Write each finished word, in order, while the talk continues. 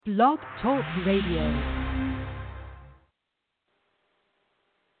Blog Talk Radio.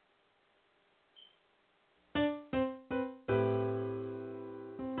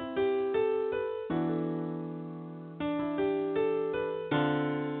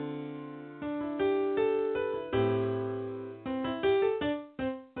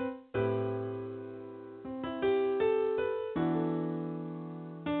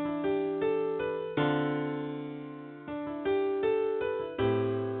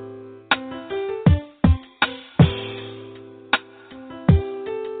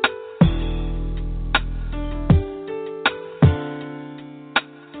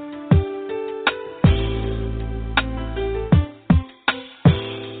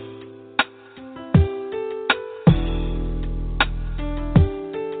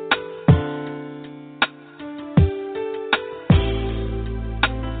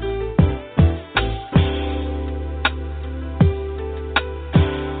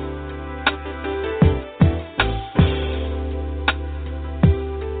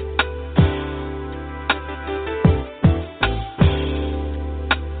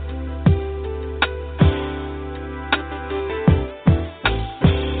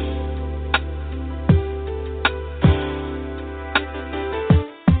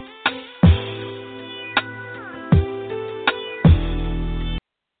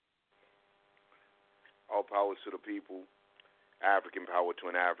 All power to the people, African power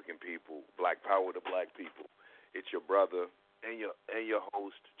to an African people, black power to black people. It's your brother and your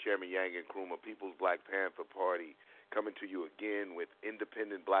host, Chairman Yang Nkrumah, People's Black Panther Party, coming to you again with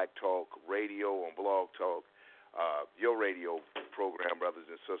independent black talk radio on Blog Talk, your radio program, brothers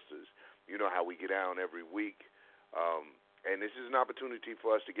and sisters. You know how we get down every week, and this is an opportunity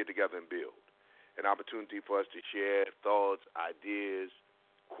for us to get together and build, an opportunity for us to share thoughts, ideas,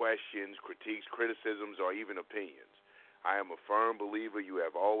 questions, critiques, criticisms, or even opinions. I am a firm believer, you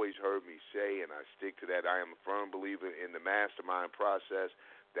have always heard me say, and I stick to that, I am a firm believer in the mastermind process,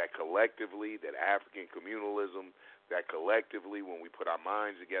 that collectively, that African communalism, that collectively when we put our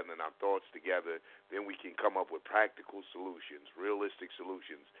minds together and our thoughts together, then we can come up with practical solutions, realistic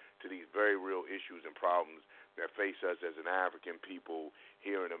solutions to these very real issues and problems that face us as an African people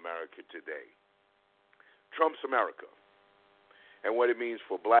here in America today. Trump's America, and what it means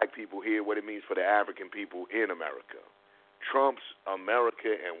for black people here, what it means for the African people in America. Trump's America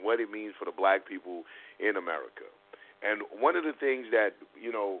and what it means for the black people in America. And one of the things that,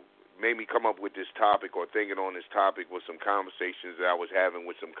 made me come up with this topic or thinking on this topic was some conversations that I was having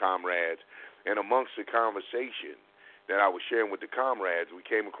with some comrades. And amongst the conversation that I was sharing with the comrades, we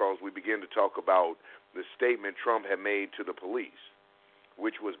began to talk about the statement Trump had made to the police,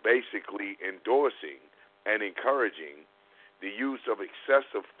 which was basically endorsing and encouraging the use of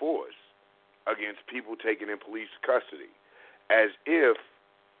excessive force against people taken in police custody, as if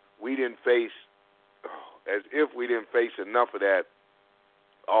we didn't face enough of that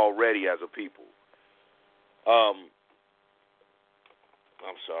already as a people. I'm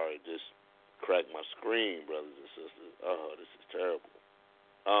sorry, just cracked my screen, brothers and sisters. Oh, this is terrible.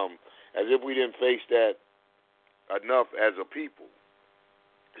 As if we didn't face that enough as a people.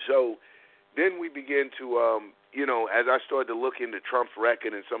 So then we begin to as I started to look into Trump's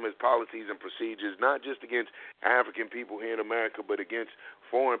record and some of his policies and procedures, not just against African people here in America, but against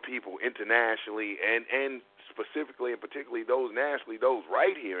foreign people internationally and specifically and particularly those nationally, those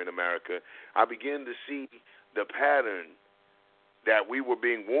right here in America, I began to see the pattern that we were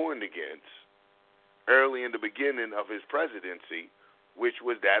being warned against early in the beginning of his presidency, which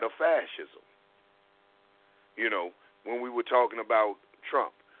was that of fascism. When we were talking about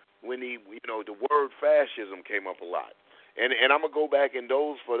Trump. When the word fascism came up a lot. And I'm going to go back and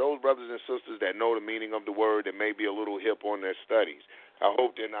for those brothers and sisters that know the meaning of the word that may be a little hip on their studies, I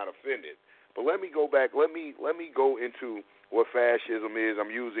hope they're not offended. But let me go back. Let me go into what fascism is. I'm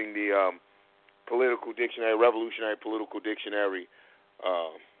using the political dictionary, revolutionary political dictionary,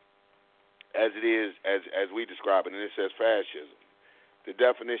 as it is, as we describe it. And it says fascism. The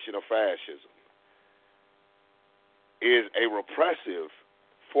definition of fascism is a repressive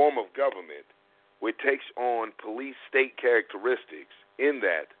form of government which takes on police state characteristics in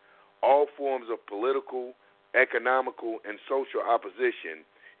that all forms of political, economical, and social opposition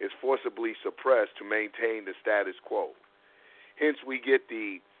is forcibly suppressed to maintain the status quo. Hence we get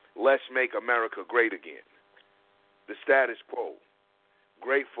the let's make America great again. The status quo.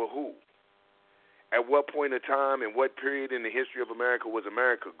 Great for who? At what point in time and what period in the history of America was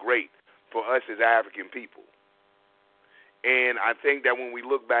America great for us as African people? And I think that when we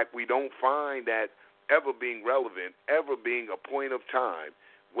look back, we don't find that ever being relevant, ever being a point of time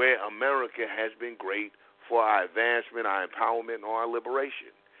where America has been great for our advancement, our empowerment, or our liberation.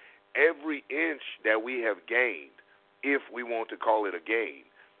 every inch that we have gained, if we want to call it a gain,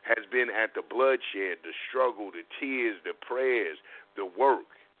 has been at the bloodshed, the struggle, the tears, the prayers, the work,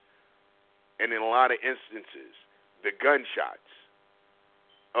 and in a lot of instances, the gunshots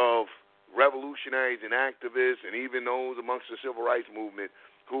of revolutionaries and activists and even those amongst the civil rights movement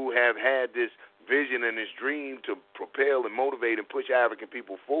who have had this vision and this dream to propel and motivate and push African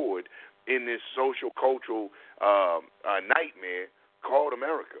people forward in this social cultural nightmare called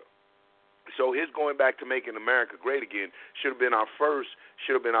America. So his going back to making America great again should have been our first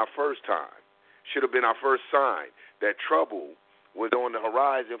time. Should have been our first sign that trouble was on the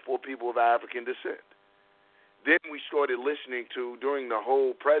horizon for people of African descent. Then we started listening to, during the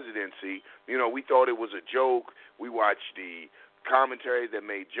whole presidency, we thought it was a joke. We watched the commentaries that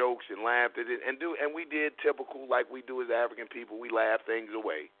made jokes and laughed at it, and we did typical like we do as African people. We laugh things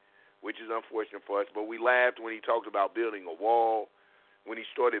away, which is unfortunate for us. But we laughed when he talked about building a wall, when he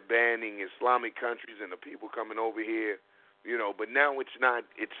started banning Islamic countries and the people coming over here, But now it's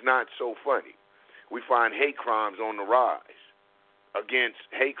not so funny. We find hate crimes on the rise,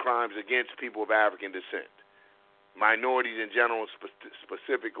 hate crimes against people of African descent, minorities in general,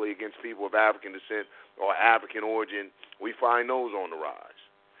 specifically against people of African descent or African origin. We find those on the rise.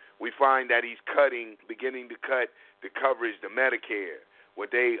 We find that he's beginning to cut the coverage, the Medicare, what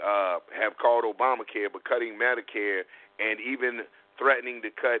they have called Obamacare, but cutting Medicare, and even threatening to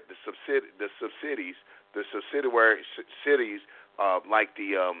cut the subsidies, the subsidiary cities, like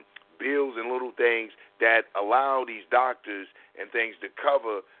the bills and little things that allow these doctors and things to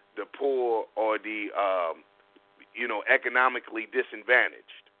cover the poor or the economically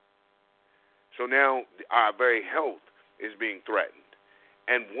disadvantaged. So now our very health is being threatened.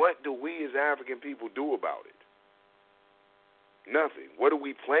 And what do we as African people do about it? Nothing. What do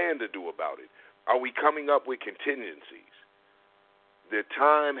we plan to do about it? Are we coming up with contingencies? The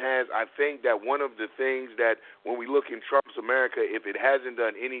time I think that one of the things that when we look in Trump's America, if it hasn't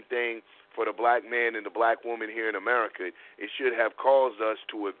done anything for the black man and the black woman here in America, it should have caused us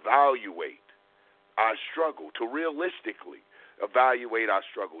to evaluate our struggle, to realistically evaluate our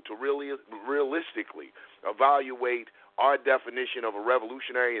struggle, to really realistically evaluate our definition of a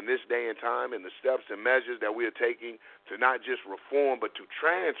revolutionary in this day and time and the steps and measures that we are taking to not just reform but to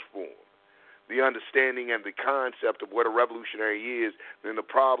transform the understanding and the concept of what a revolutionary is and the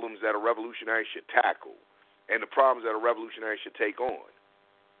problems that a revolutionary should tackle and the problems that a revolutionary should take on.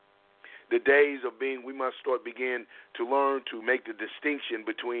 The days of we must begin to learn to make the distinction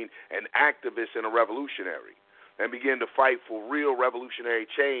between an activist and a revolutionary and begin to fight for real revolutionary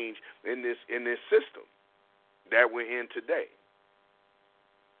change in this system that we're in today.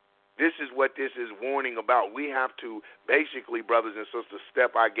 This is what this is warning about. We have to basically, brothers and sisters,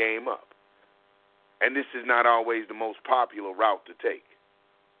 step our game up. And this is not always the most popular route to take,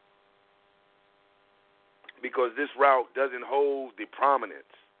 because this route doesn't hold the prominence.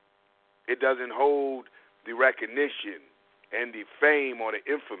 It doesn't hold the recognition and the fame or the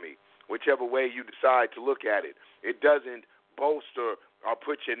infamy, whichever way you decide to look at it. It doesn't bolster or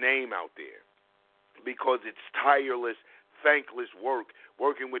put your name out there, because it's tireless, thankless work,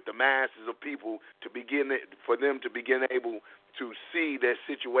 working with the masses of people for them to begin able to see their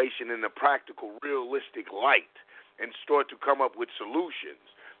situation in a practical, realistic light and start to come up with solutions,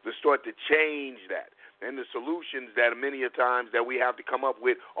 to start to change that. And the solutions that many a times that we have to come up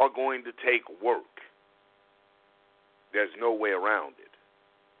with are going to take work. There's no way around it.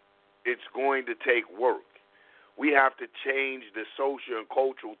 It's going to take work. We have to change the social and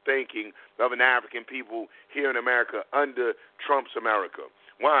cultural thinking of an African people here in America under Trump's America.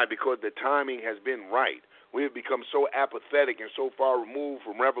 Why? Because the timing has been right. We have become so apathetic and so far removed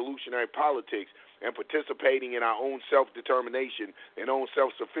from revolutionary politics and participating in our own self-determination and own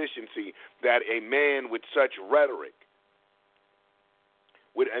self-sufficiency that a man with such rhetoric,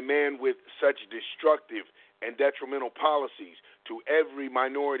 with a man with such destructive and detrimental policies to every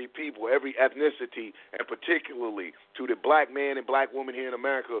minority people, every ethnicity, and particularly to the black man and black woman here in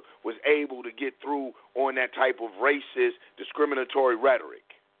America, was able to get through on that type of racist, discriminatory rhetoric.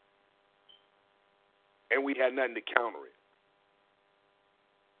 And we had nothing to counter it.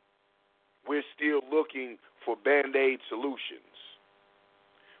 We're still looking for Band-Aid solutions.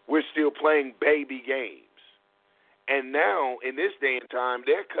 We're still playing baby games. And now, in this day and time,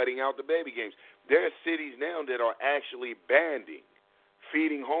 they're cutting out the baby games. There are cities now that are actually banning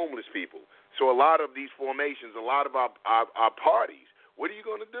feeding homeless people. So a lot of these formations, a lot of our parties, what are you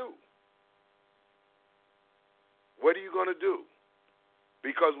going to do? What are you going to do?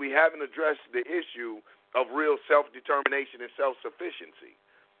 Because we haven't addressed the issue of real self-determination and self-sufficiency,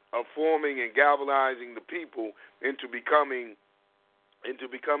 of forming and galvanizing the people into becoming into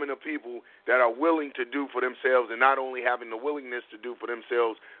becoming a people that are willing to do for themselves, and not only having the willingness to do for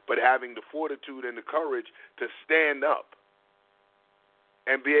themselves, but having the fortitude and the courage to stand up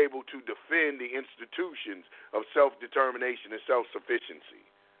and be able to defend the institutions of self-determination and self-sufficiency.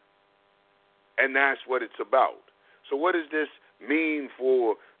 And that's what it's about. So what does this mean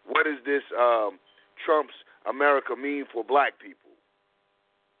for, what does this Trump's America mean for black people?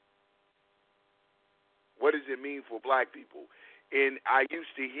 What does it mean for black people? And I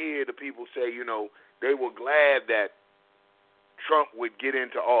used to hear the people say, you know, they were glad that Trump would get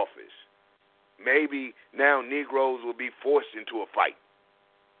into office. Maybe now Negroes will be forced into a fight.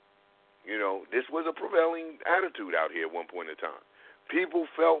 You know, this was a prevailing attitude out here at one point in time. People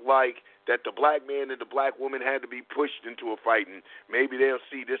felt like that the black man and the black woman had to be pushed into a fight, and maybe they'll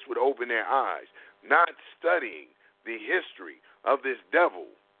see this would open their eyes. Not studying the history of this devil,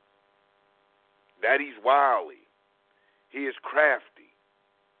 that he's wily, he is crafty,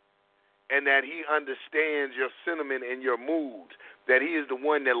 and that he understands your sentiment and your moods, that he is the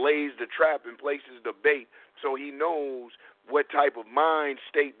one that lays the trap and places the bait, so he knows what type of mind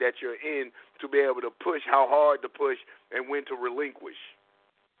state that you're in to be able to push, how hard to push, and when to relinquish.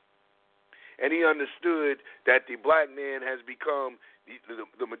 And he understood that the black man has become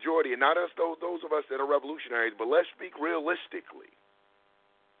the majority, and not us, those of us that are revolutionaries, but let's speak realistically.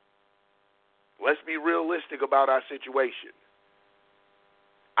 Let's be realistic about our situation.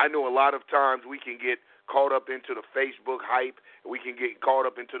 I know a lot of times we can get caught up into the Facebook hype. We can get caught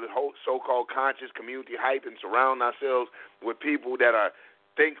up into the whole so-called conscious community hype and surround ourselves with people that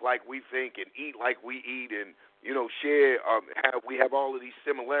think like we think and eat like we eat, and share. We have all of these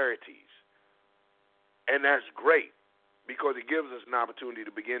similarities, and that's great because it gives us an opportunity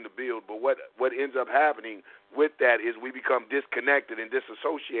to begin to build. But what ends up happening with that is we become disconnected and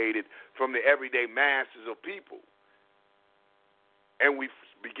disassociated from the everyday masses of people, and we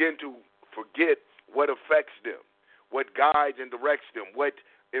begin to forget what affects them, what guides and directs them, what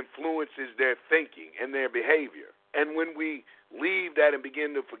influences their thinking and their behavior. And when we leave that and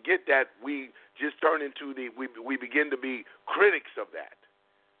begin to forget that, we just turn into we begin to be critics of that.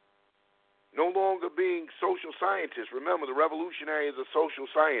 No longer being social scientists. Remember, the revolutionary is a social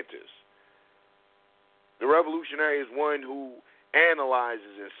scientist. The revolutionary is one who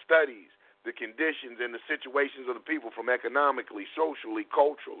analyzes and studies the conditions and the situations of the people, from economically, socially,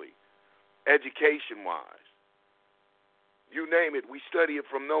 culturally, education-wise. You name it, we study it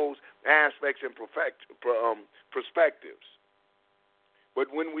from those aspects and perspectives.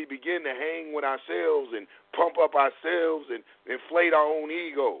 But when we begin to hang with ourselves and pump up ourselves and inflate our own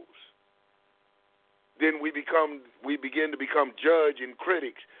egos, then we begin to become judge and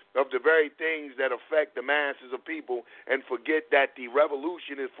critics of the very things that affect the masses of people, and forget that the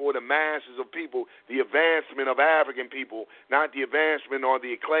revolution is for the masses of people, the advancement of African people, not the advancement or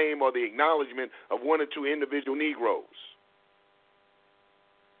the acclaim or the acknowledgement of one or two individual Negroes.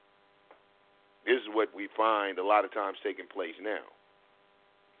 This is what we find a lot of times taking place now.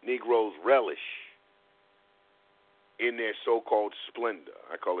 Negroes relish in their so-called splendor.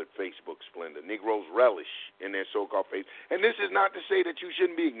 I call it Facebook splendor. Negroes relish in their so-called faith. And this is not to say that you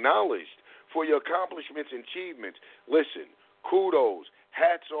shouldn't be acknowledged for your accomplishments and achievements. Listen, kudos,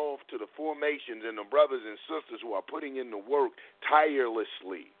 hats off to the formations and the brothers and sisters who are putting in the work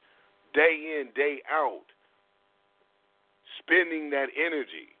tirelessly, day in, day out, spending that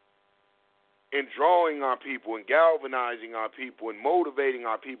energy in drawing our people and galvanizing our people and motivating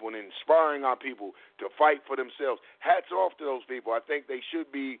our people and inspiring our people to fight for themselves. Hats off to those people. I think they should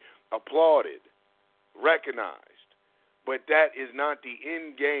be applauded, recognized. But that is not the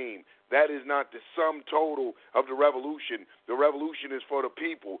end game. That is not the sum total of the revolution. The revolution is for the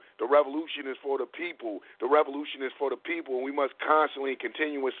people. The revolution is for the people. The revolution is for the people, and we must constantly and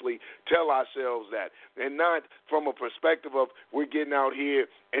continuously tell ourselves that. And not from a perspective of we're getting out here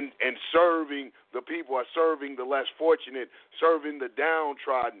and serving the people, or serving the less fortunate, serving the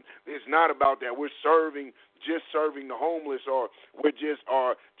downtrodden. It's not about that. We're just serving the homeless, or we're just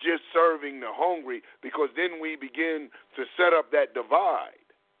serving the hungry, because then we begin to set up that divide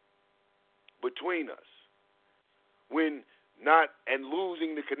between us, and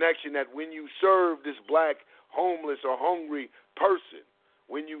losing the connection that when you serve this black homeless or hungry person,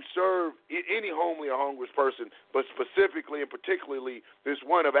 when you serve any homely or hungry person, but specifically and particularly this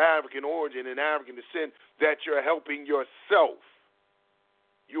one of African origin and African descent, that you're helping yourself.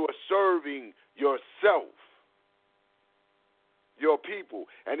 You are serving yourself, your people.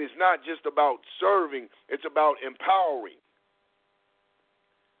 And it's not just about serving, it's about empowering.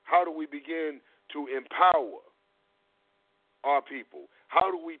 How do we begin to empower? our people? How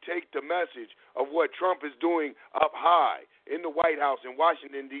do we take the message of what Trump is doing up high in the White House in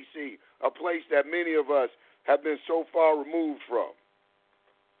Washington, D.C., a place that many of us have been so far removed from?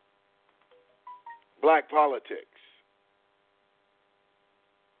 Black politics.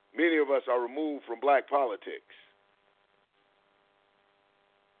 Many of us are removed from black politics.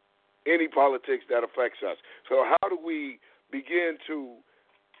 Any politics that affects us. So how do we begin to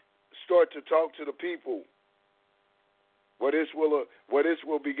start to talk to the people where this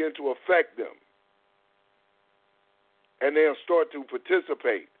will begin to affect them? And they'll start to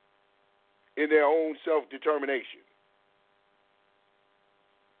participate in their own self-determination.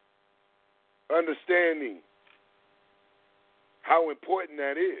 Understanding how important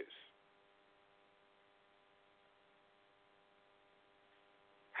that is.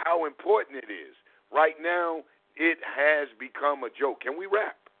 How important it is. Right now, it has become a joke. Can we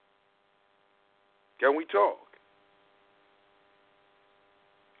rap? Can we talk?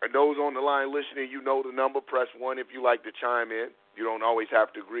 And those on the line listening, you know the number. Press 1 if you like to chime in. You don't always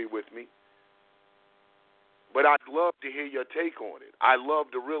have to agree with me. But I'd love to hear your take on it. I'd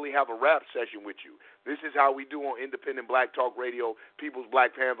love to really have a rap session with you. This is how we do on Independent Black Talk Radio, People's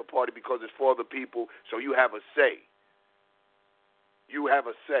Black Panther Party, because it's for the people, so you have a say. You have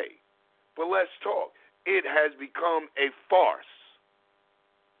a say. But let's talk. It has become a farce.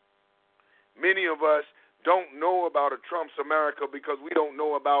 Many of us don't know about a Trump's America because we don't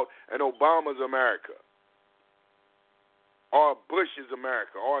know about an Obama's America, or Bush's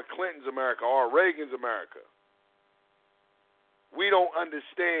America, or Clinton's America, or Reagan's America. We don't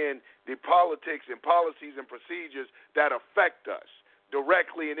understand the politics and policies and procedures that affect us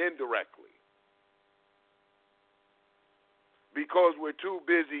directly and indirectly because we're too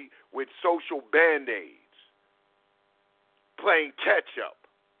busy with social band-aids, playing catch-up,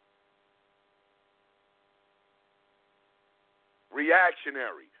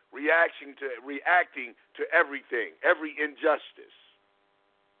 reactionary, reacting to everything, every injustice,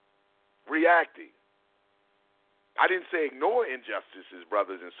 reacting. I didn't say ignore injustices,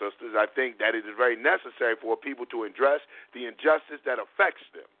 brothers and sisters. I think that it is very necessary for people to address the injustice that affects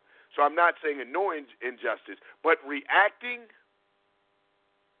them. So I'm not saying ignore injustice, but reacting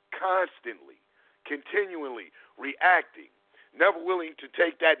constantly, continually, reacting, never willing to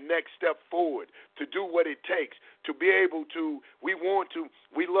take that next step forward, to do what it takes, to be able to, we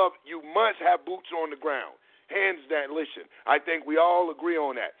love, you must have boots on the ground. Hands down, listen, I think we all agree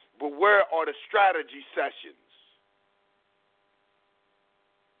on that. But where are the strategy sessions?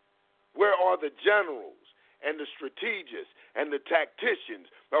 Where are the generals and the strategists and the tacticians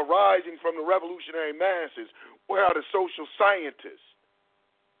arising from the revolutionary masses? Where are the social scientists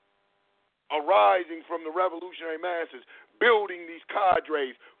arising from the revolutionary masses, building these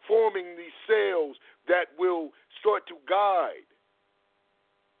cadres, forming these cells that will start to guide,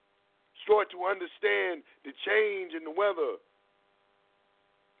 start to understand the change in the weather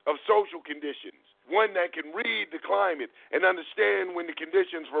of social conditions? One that can read the climate and understand when the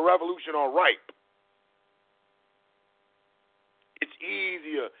conditions for revolution are ripe. It's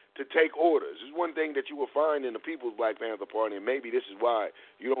easier to take orders. This is one thing that you will find in the People's Black Panther Party, and maybe this is why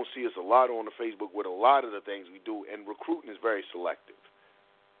you don't see us a lot on the Facebook with a lot of the things we do, and recruiting is very selective.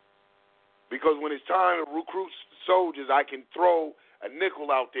 Because when it's time to recruit soldiers, I can throw a nickel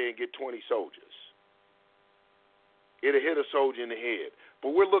out there and get 20 soldiers. It'll hit a soldier in the head.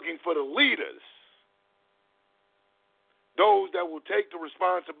 But we're looking for the leaders, those that will take the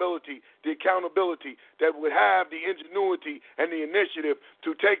responsibility, the accountability, that would have the ingenuity and the initiative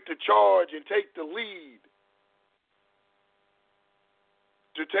to take the charge and take the lead,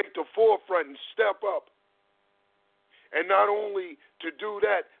 to take the forefront and step up. And not only to do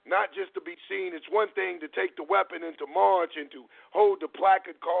that, not just to be seen. It's one thing to take the weapon and to march and to hold the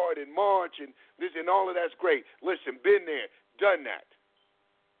placard card and march and this and all of that's great. Listen, been there, done that.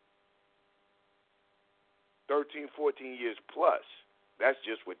 13, 14 years plus, that's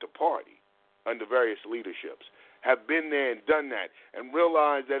just with the party, under various leaderships, have been there and done that and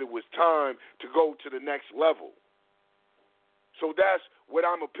realized that it was time to go to the next level. So that's what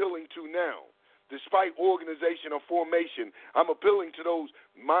I'm appealing to now. Despite organization or formation, I'm appealing to those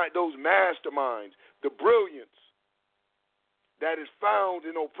masterminds, the brilliance that is found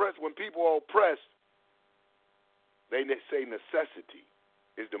in oppressed. When people are oppressed, they say necessity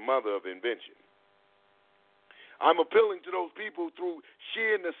is the mother of invention. I'm appealing to those people through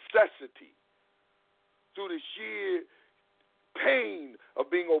sheer necessity, through the sheer pain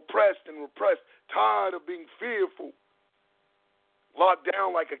of being oppressed and repressed, tired of being fearful, locked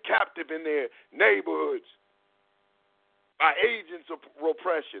down like a captive in their neighborhoods by agents of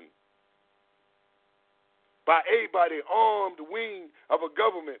repression, by the armed wing of a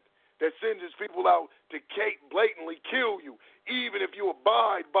government that sends its people out to blatantly kill you, even if you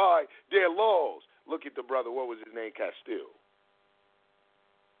abide by their laws. Look at the brother, what was his name, Castile.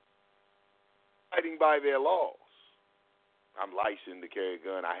 Fighting by their laws. I'm licensed to carry a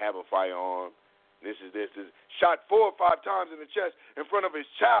gun. I have a firearm. This. Shot 4 or 5 times in the chest in front of his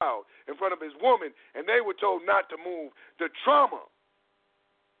child, in front of his woman, and they were told not to move. The trauma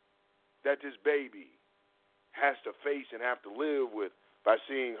that this baby has to face and have to live with by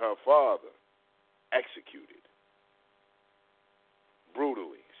seeing her father executed.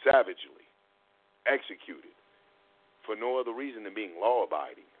 Brutally, savagely executed for no other reason than being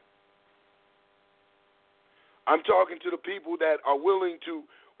law-abiding. I'm talking to the people that are willing to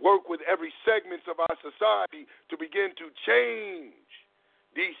work with every segment of our society to begin to change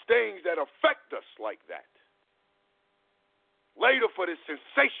these things that affect us like that. Later for this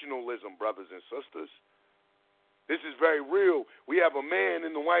sensationalism, brothers and sisters. This is very real. We have a man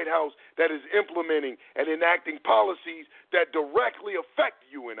in the White House that is implementing and enacting policies that directly affect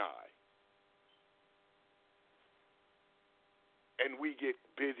you and I. And we get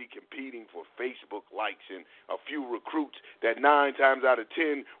busy competing for Facebook likes and a few recruits that 9 times out of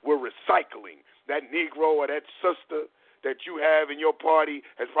 10 we're recycling. That Negro or that sister that you have in your party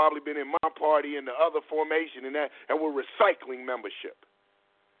has probably been in my party and the other formation and we're recycling membership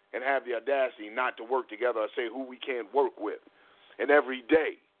and have the audacity not to work together or say who we can't work with. And every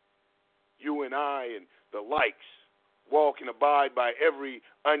day, you and I and the likes walk and abide by every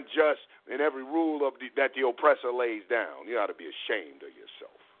unjust and every rule that the oppressor lays down. You ought to be ashamed of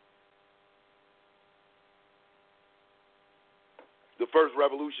yourself. The first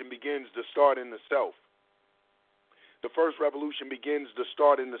revolution begins to start in the self. The first revolution begins to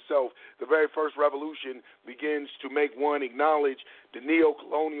start in the self. The very first revolution begins to make one acknowledge the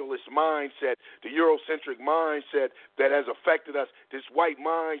neo-colonialist mindset, the Eurocentric mindset that has affected us, this white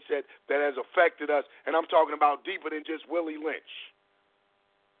mindset that has affected us. And I'm talking about deeper than just Willie Lynch.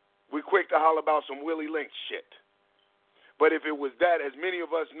 We're quick to holler about some Willie Lynch shit. But if it was that, as many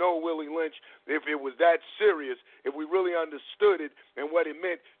of us know Willie Lynch, if it was that serious, if we really understood it and what it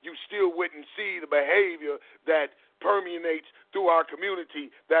meant, you still wouldn't see the behavior that permeates through our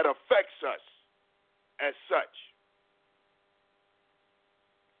community that affects us as such.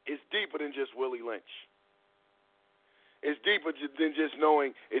 It's deeper than just Willie Lynch. It's deeper than just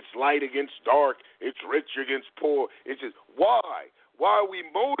knowing it's light against dark, it's rich against poor. It's just why? Why are we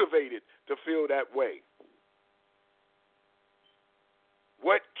motivated to feel that way?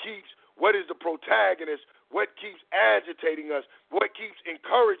 What is the protagonist? What keeps agitating us? What keeps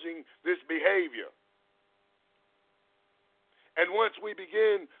encouraging this behavior? And once we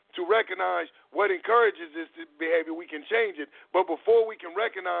begin to recognize what encourages this behavior, we can change it. But before we can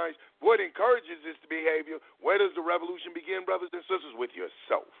recognize what encourages this behavior, where does the revolution begin, brothers and sisters? With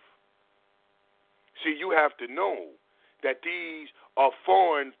yourself. See, you have to know that these are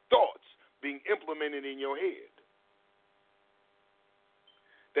foreign thoughts being implemented in your head.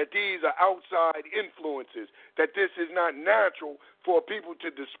 That these are outside influences, that this is not natural for people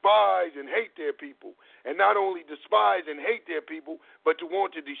to despise and hate their people, and not only despise and hate their people, but to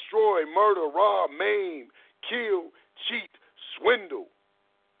want to destroy, murder, rob, maim, kill, cheat, swindle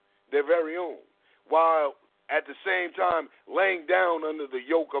their very own, while at the same time laying down under the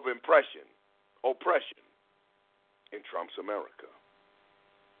yoke of oppression in Trump's America.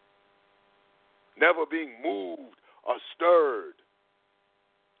 Never being moved or stirred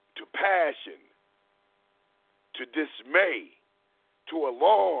to passion, to dismay, to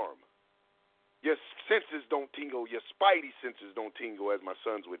alarm. Your senses don't tingle. Your spidey senses don't tingle, as my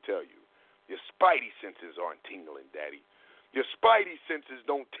sons would tell you. Your spidey senses aren't tingling, Daddy. Your spidey senses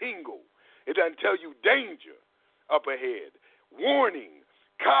don't tingle. It doesn't tell you danger up ahead. Warning,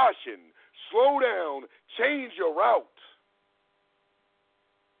 caution, slow down, change your route.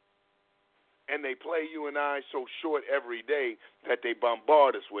 And they play you and I so short every day that they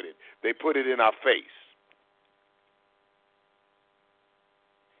bombard us with it. They put it in our face.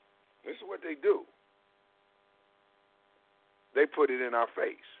 This is what they do. They put it in our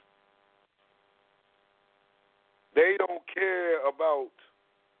face. They don't care about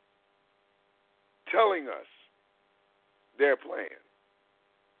telling us their plan.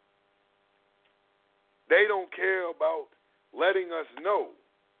 They don't care about letting us know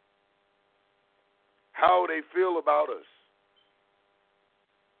how they feel about us.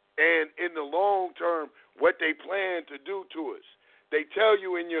 And in the long term, what they plan to do to us. They tell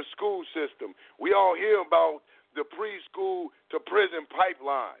you in your school system. We all hear about the preschool to prison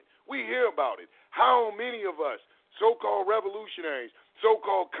pipeline. We hear about it. How many of us, so-called revolutionaries,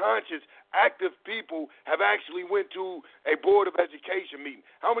 so-called conscious, active people have actually went to a Board of Education meeting?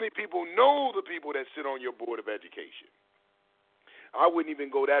 How many people know the people that sit on your Board of Education? I wouldn't even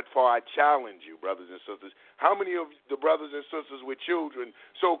go that far. I challenge you, brothers and sisters. How many of the brothers and sisters with children,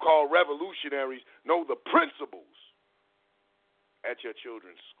 so-called revolutionaries, know the principles at your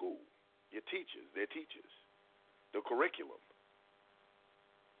children's school? Your teachers, their teachers, the curriculum.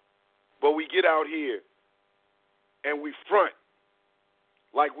 But we get out here and we front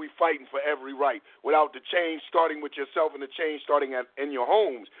like we fighting for every right without the change starting with yourself and the change starting in your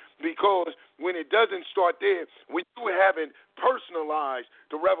homes. Because when it doesn't start there, when you haven't personalized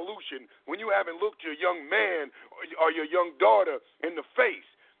the revolution, when you haven't looked your young man or your young daughter in the face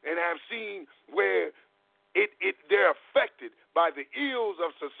and have seen where they're affected by the ills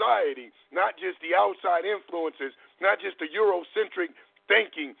of society, not just the outside influences, not just the Eurocentric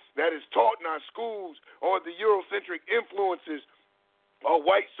thinking that is taught in our schools or the Eurocentric influences or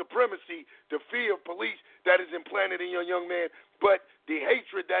white supremacy, the fear of police that is implanted in your young man, but the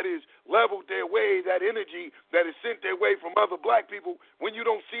hatred that is leveled their way, that energy that is sent their way from other black people. When you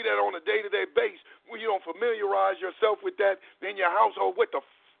don't see that on a day-to-day basis, when you don't familiarize yourself with that in your household, what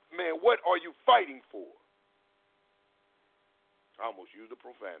are you fighting for? I almost used a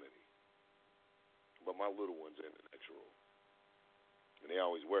profanity, but my little one's in the next room, and they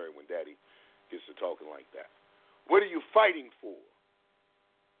always worry when Daddy gets to talking like that. What are you fighting for?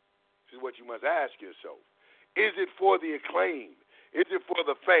 This is what you must ask yourself. Is it for the acclaim? Is it for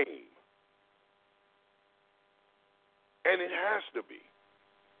the fame? And it has to be.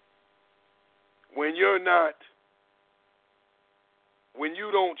 When you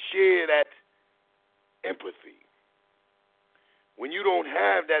don't share that empathy, when you don't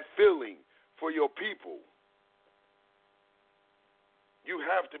have that feeling for your people, you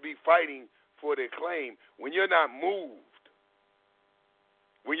have to be fighting for the acclaim. When you're not moved,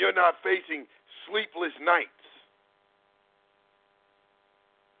 when you're not facing sleepless nights,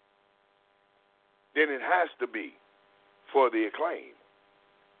 then it has to be for the acclaim,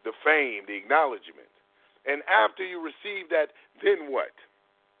 the fame, the acknowledgement. And after you receive that, then what?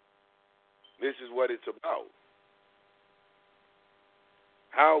 This is what it's about.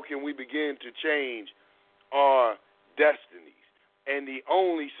 How can we begin to change our destinies? And the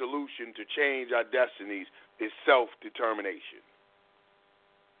only solution to change our destinies is self-determination.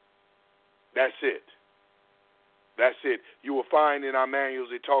 That's it. That's it. You will find in our manuals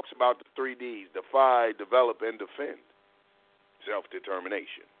it talks about the 3 Ds: defy, develop, and defend.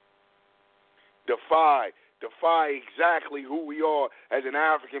 Self-determination. Defy exactly who we are as an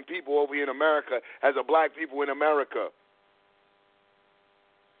African people over here in America, as a black people in America,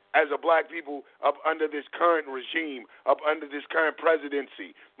 as a black people up under this current regime, up under this current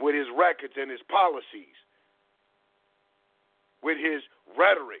presidency, with his records and his policies, with his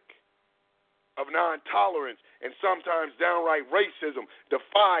rhetoric of non-tolerance and sometimes downright racism.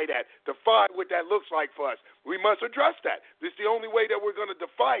 Defy that. Defy what that looks like for us. We must address that. This is the only way that we're going to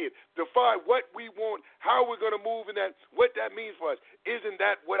defy it. Defy what we want, how we're going to move in that, what that means for us. Isn't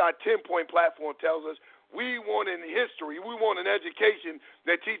that what our 10-point platform tells us? We want an history. We want an education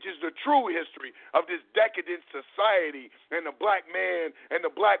that teaches the true history of this decadent society and the black man and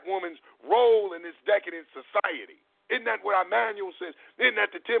the black woman's role in this decadent society. Isn't that what our manual says? Isn't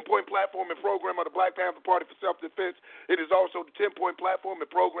that the 10-point platform and program of the Black Panther Party for Self-Defense? It is also the 10-point platform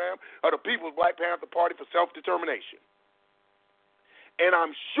and program of the People's Black Panther Party for Self-Determination. And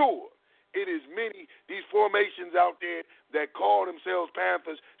I'm sure it is many, these formations out there that call themselves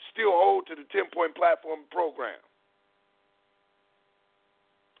Panthers still hold to the 10-point platform and program.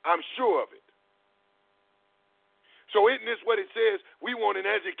 I'm sure of it. So isn't this what it says? We want an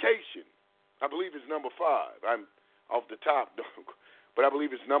education. I believe it's number 5. I'm off the top, but I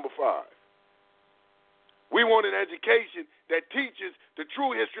believe it's number 5. We want an education that teaches the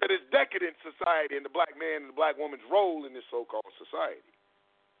true history of this decadent society and the black man and the black woman's role in this so-called society.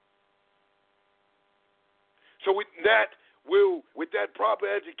 So with that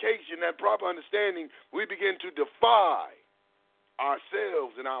proper education, that proper understanding, we begin to defy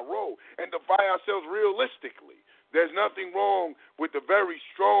ourselves and our role and defy ourselves realistically. There's nothing wrong with the very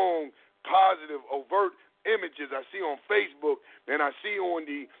strong, positive, overt images I see on Facebook and I see on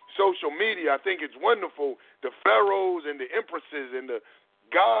the social media. I think it's wonderful. The pharaohs and the empresses and the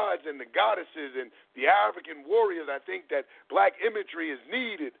gods and the goddesses and the African warriors. I think that black imagery is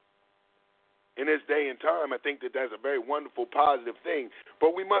needed in this day and time. I think that that's a very wonderful, positive thing.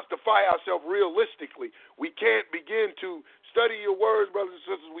 But we must defy ourselves realistically. We can't begin to study your words, brothers and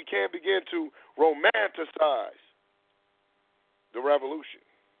sisters. We can't begin to romanticize the revolution.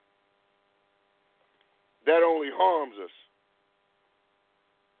 That only harms us.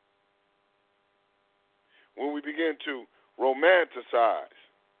 when we begin to romanticize,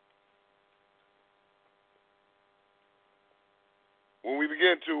 when we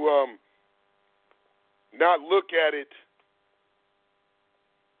begin to not look at it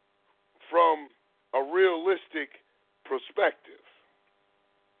from a realistic perspective.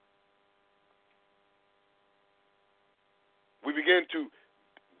 We begin to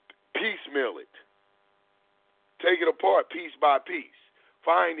piecemeal it, take it apart piece by piece,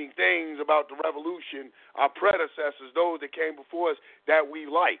 finding things about the revolution, our predecessors, those that came before us, that we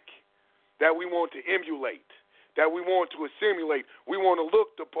like, that we want to emulate, that we want to assimilate, we want to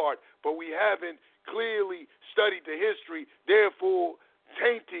look the part, but we haven't clearly studied the history, therefore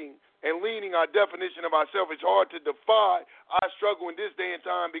tainting and leaning our definition of ourselves. It's hard to defy our struggle in this day and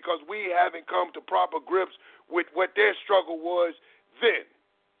time because we haven't come to proper grips with what their struggle was then.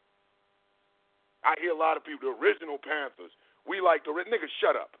 I hear a lot of people, the original Panthers, we like the nigga,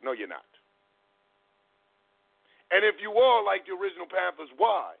 shut up. No, you're not. And if you are like the original Panthers,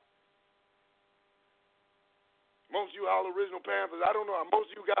 why? Most of you all original Panthers, I don't know, are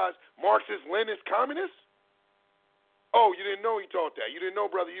most of you guys Marxist, Leninist, communists? Oh, you didn't know he taught that. You didn't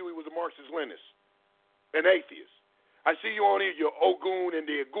know Brother Huey was a Marxist, Leninist, an atheist. I see you on here, your Ogun and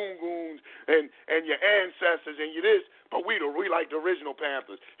the Goons and your ancestors and you this, but we like the original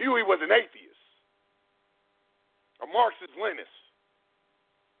Panthers. Huey was an atheist, a Marxist, Leninist.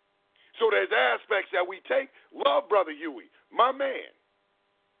 So there's aspects that we take. Love Brother Huey, my man.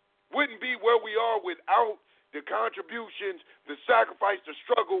 Wouldn't be where we are without the contributions, the sacrifice, the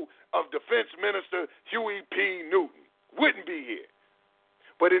struggle of Defense Minister Huey P. Newton. Wouldn't be here.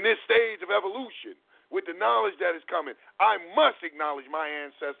 But in this stage of evolution, with the knowledge that is coming, I must acknowledge my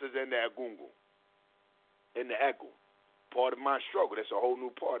ancestors and the Agungu and the Egu. Part of my struggle. That's a whole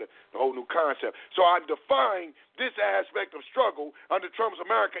new part of the whole new concept. So I'm defying this aspect of struggle under Trump's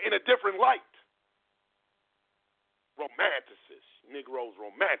America in a different light. Romanticists. Negroes,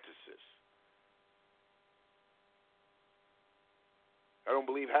 romanticists. I don't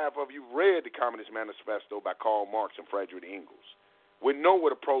believe half of you read the Communist Manifesto by Karl Marx and Friedrich Engels. Wouldn't know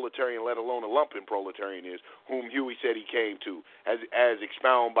what a proletarian, let alone a lumpen proletarian is, whom Huey said he came to, as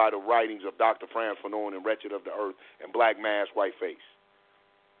expounded by the writings of Dr. Frantz Fanon and Wretched of the Earth and Black Mass, White Face,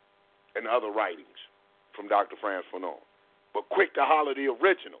 and other writings from Dr. Frantz Fanon. But quick to holler the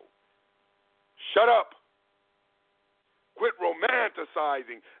original. Shut up. Quit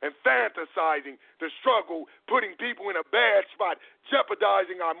romanticizing and fantasizing the struggle, putting people in a bad spot,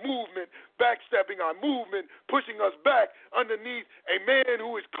 jeopardizing our movement, backstepping our movement, pushing us back underneath a man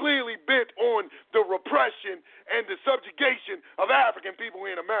who is clearly bent on the repression and the subjugation of African people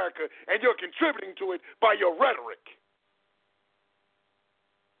in America, and you're contributing to it by your rhetoric.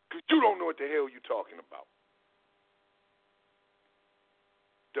 Because you don't know what the hell you're talking about.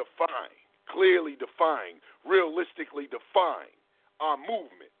 Define. Clearly define, realistically define our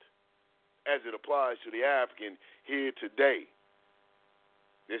movement as it applies to the African here today.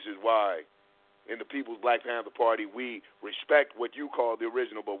 This is why in the People's Black Panther Party we respect what you call the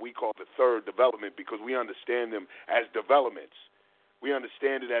original, but we call the third development because we understand them as developments. We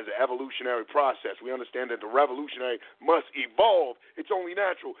understand it as an evolutionary process. We understand that the revolutionary must evolve. It's only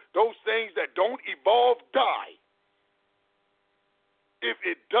natural. Those things that don't evolve die. If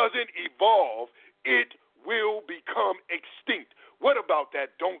it doesn't evolve, it will become extinct. What about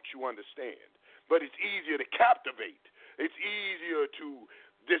that don't you understand? But it's easier to captivate. It's easier to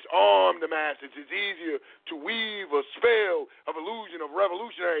disarm the masses. It's easier to weave a spell of illusion of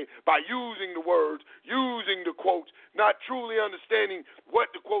revolutionary by using the words, using the quotes, not truly understanding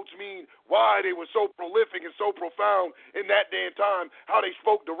what the quotes mean, why they were so prolific and so profound in that day and time, how they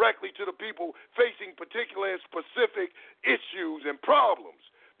spoke directly to the people facing particular and specific issues and problems.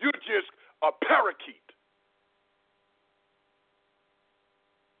 You're just a parakeet.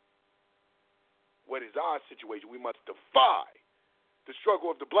 What is our situation? We must defy the struggle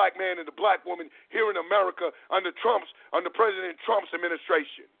of the black man and the black woman here in America under President Trump's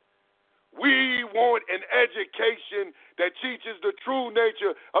administration. We want an education that teaches the true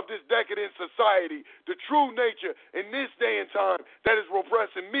nature of this decadent society, the true nature in this day and time that is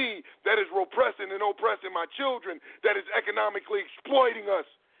repressing me, that is repressing and oppressing my children, that is economically exploiting us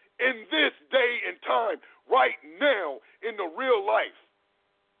in this day and time, right now in the real life.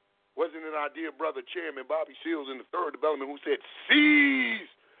 Wasn't it our dear brother, Chairman Bobby Seals in the third development who said, seize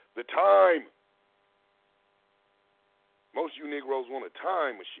the time? Most of you Negroes want a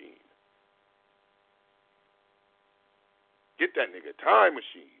time machine. Get that nigga a time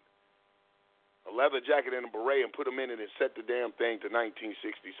machine. A leather jacket and a beret and put him in it and set the damn thing to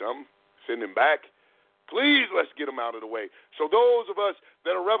 1960-something. Send him back. Please, let's get him out of the way. So those of us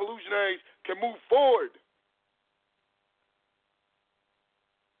that are revolutionaries can move forward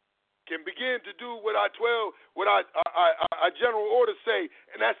can begin to do what our general orders say,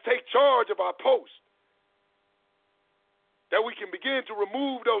 and that's take charge of our post. That we can begin to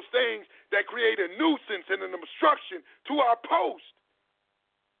remove those things that create a nuisance and an obstruction to our post.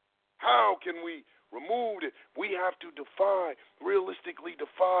 How can we remove it? We have to realistically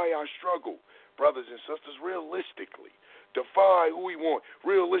defy our struggle, brothers and sisters, realistically. Defy who we want,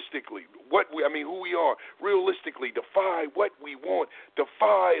 realistically, who we are, realistically, defy what we want,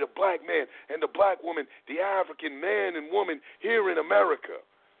 defy the black man and the black woman, the African man and woman here in America,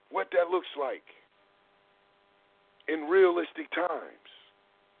 what that looks like in realistic times.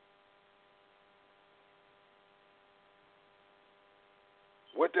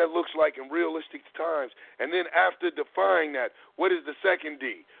 What that looks like in realistic times. And then after defying that, what is the second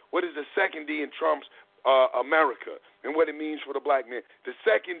D? What is the second D in Trump's America and what it means for the black man? The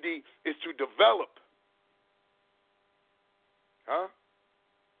second D is to develop.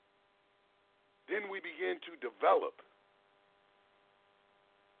 Then we begin to develop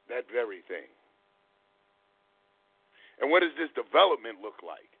that very thing. And what does this development look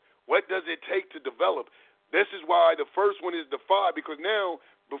like? What does it take to develop? This is why the first one is defy, because now,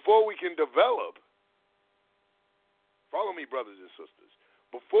 before we can develop, follow me, brothers and sisters,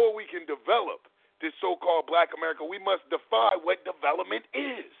 before we can develop this so-called black America, we must defy what development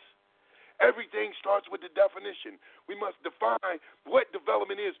is. Everything starts with the definition. We must define what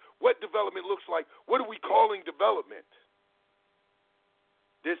development is, what development looks like. What are we calling development?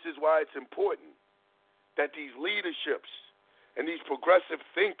 This is why it's important that these leaderships and these progressive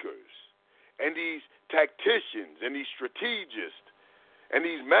thinkers and these tacticians and these strategists and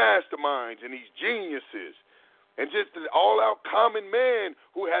these masterminds and these geniuses and just an all-out common man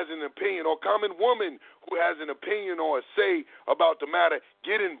who has an opinion or common woman who has an opinion or a say about the matter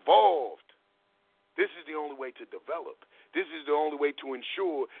get involved. This is the only way to develop. This is the only way to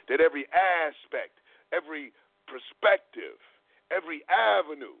ensure that every aspect, every perspective, every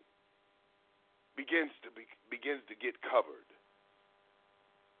avenue begins to get covered.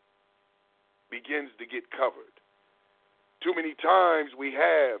 Begins to get covered. Too many times we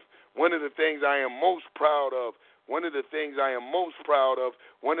have one of the things I am most proud of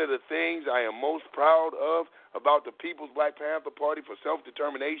about the People's Black Panther Party for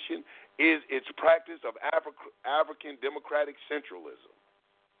Self-Determination is its practice of African democratic centralism.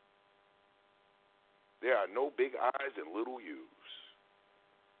 There are no big I's and little U's.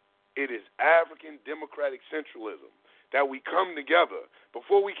 It is African democratic centralism that we come together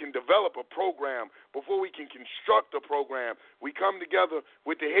before we can develop a program, before we can construct a program. We come together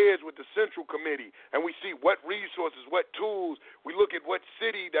with the heads, with the central committee, and we see what resources, what tools. We look at what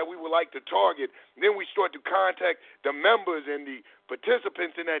city that we would like to target. And then we start to contact the members and the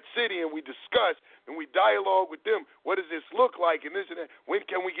participants in that city, and we discuss and we dialogue with them. What does this look like and this and that? When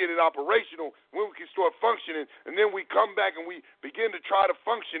can we get it operational? When we can start functioning? And then we come back and we begin to try to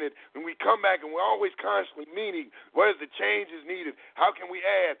function it. And we come back and we're always constantly meaning, what is the changes needed? How can we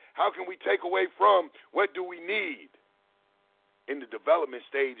add? How can we take away from? What do we need? In the development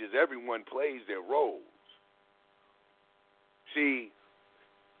stages, everyone plays their roles. See,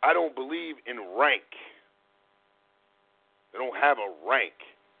 I don't believe in rank. They don't have a rank.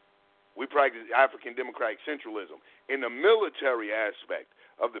 We practice African democratic centralism. In the military aspect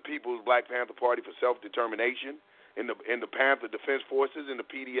of the People's Black Panther Party for Self-Determination, in the Panther Defense Forces, in the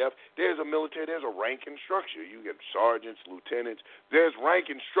PDF, there's a rank and structure. You get sergeants, lieutenants. There's rank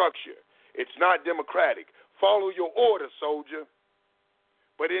and structure. It's not democratic. Follow your order, soldier.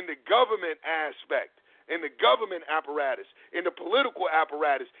 But in the government aspect, in the government apparatus, in the political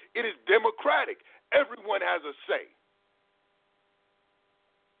apparatus, it is democratic. Everyone has a say.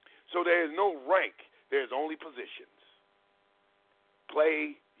 So there is no rank. There's only positions.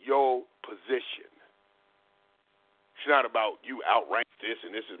 Play your position. It's not about you outrank this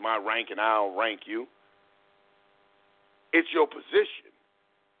and this is my rank and I'll rank you. It's your position.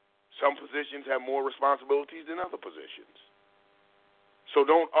 Some positions have more responsibilities than other positions. So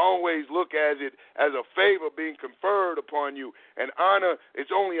don't always look at it as a favor being conferred upon you. And honor,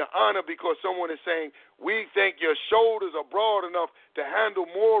 it's only an honor because someone is saying, we think your shoulders are broad enough to handle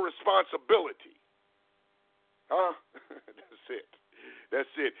more responsibility. That's it.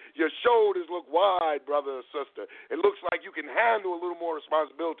 That's it. Your shoulders look wide, brother or sister. It looks like you can handle a little more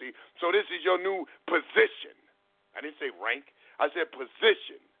responsibility. So this is your new position. I didn't say rank. I said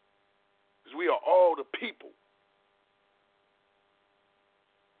position. Because we are all the people.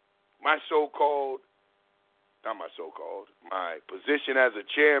 My position as a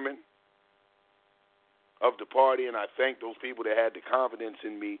chairman of the party, and I thank those people that had the confidence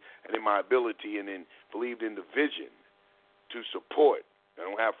in me and in my ability and believed in the vision to support I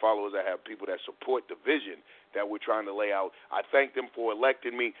don't have followers. I have people that support the vision that we're trying to lay out. I thank them for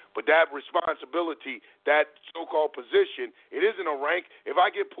electing me. But that responsibility, that so-called position, it isn't a rank. If I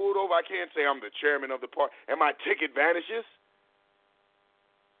get pulled over, I can't say I'm the chairman of the party and my ticket vanishes.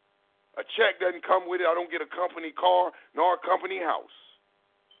 A check doesn't come with it. I don't get a company car nor a company house.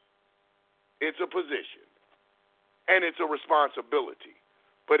 It's a position, and it's a responsibility.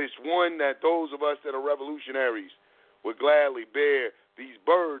 But it's one that those of us that are revolutionaries would gladly bear these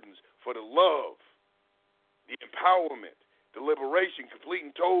burdens for the love, the empowerment, the liberation, complete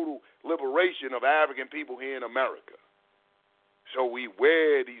and total liberation of African people here in America. So we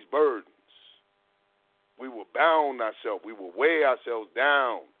wear these burdens. We will bound ourselves. We will weigh ourselves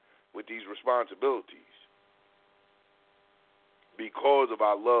down with these responsibilities because of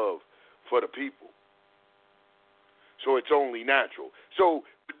our love for the people. So it's only natural. So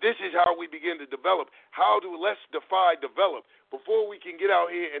this is how we begin to develop. Let's develop. Before we can get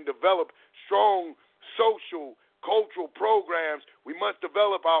out here and develop strong social, cultural programs, we must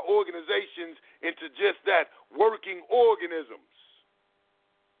develop our organizations into just that, working organisms.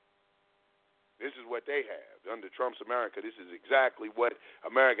 This is what they have. Under Trump's America, this is exactly what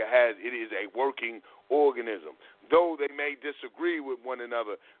America has. It is a working organism. Though they may disagree with one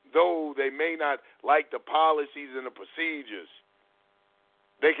another, though they may not like the policies and the procedures,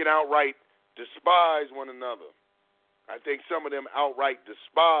 they can outright despise one another. I think some of them outright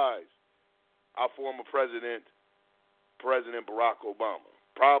despise our former president, President Barack Obama.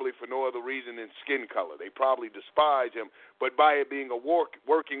 Probably for no other reason than skin color. They probably despise him, but by it being a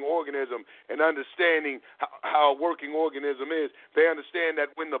working organism and understanding how a working organism is, they understand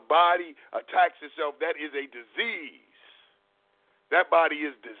that when the body attacks itself, that is a disease. That body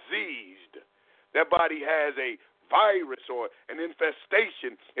is diseased. That body has a virus or an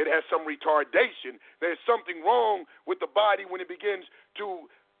infestation. It has some retardation. There's something wrong with the body when it begins to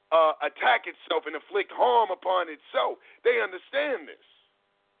attack itself and inflict harm upon itself. They understand this.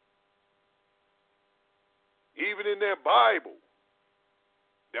 Even in their Bible,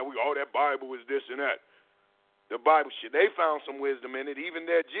 that Bible is this and that. The Bible, they found some wisdom in it. Even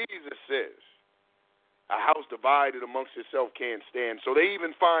there, Jesus says, a house divided amongst itself can't stand. So they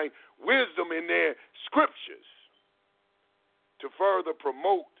even find wisdom in their scriptures to further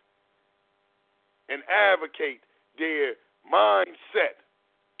promote and advocate their mindset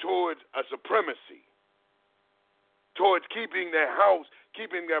towards a supremacy, towards keeping their house,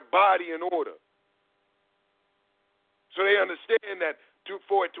 keeping their body in order. So they understand that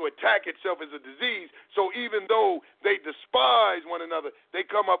for it to attack itself as a disease, so even though they despise one another, they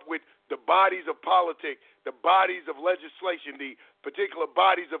come up with the bodies of politics, the bodies of legislation, the particular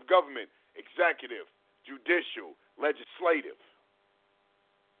bodies of government, executive, judicial, legislative.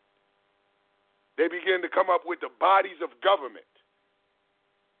 They begin to come up with the bodies of government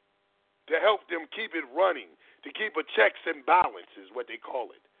to help them keep it running, to keep a checks and balances, what they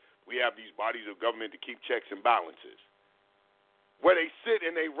call it. We have these bodies of government to keep checks and balances, where they sit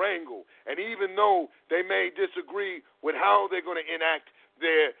and they wrangle. And even though they may disagree with how they're going to enact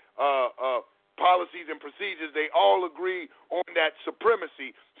their policies and procedures, they all agree on that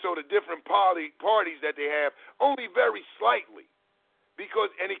supremacy. So the different parties that they have only vary slightly.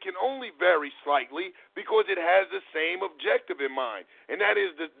 And it can only vary slightly because it has the same objective in mind, and that is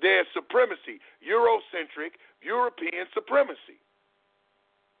their supremacy, Eurocentric, European supremacy.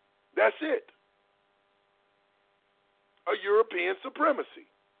 That's it. A European supremacy.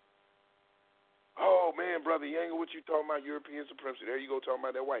 Oh, man, Brother Younger, what you talking about, European supremacy? There you go talking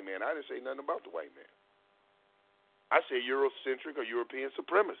about that white man. I didn't say nothing about the white man. I say Eurocentric or European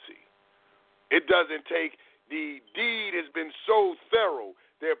supremacy. It doesn't take, the deed has been so thorough,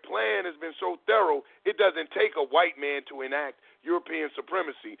 their plan has been so thorough, it doesn't take a white man to enact European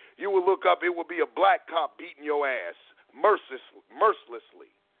supremacy. You will look up, it will be a black cop beating your ass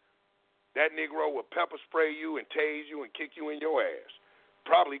mercilessly. That Negro will pepper spray you and tase you and kick you in your ass,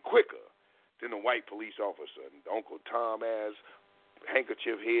 probably quicker than a white police officer. Uncle Tom ass,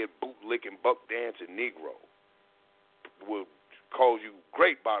 handkerchief head, boot licking, buck dancing Negro will cause you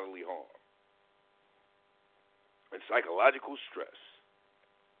great bodily harm and psychological stress.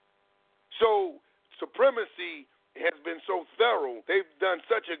 So supremacy has been so thorough. They've done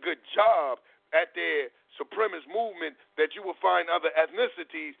such a good job at their supremacist movement that you will find other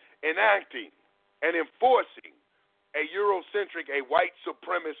ethnicities enacting and enforcing a Eurocentric, a white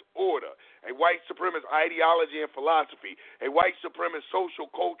supremacist order, a white supremacist ideology and philosophy, a white supremacist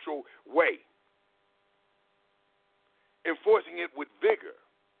social cultural way, enforcing it with vigor.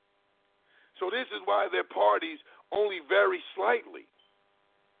 So this is why their parties only vary slightly.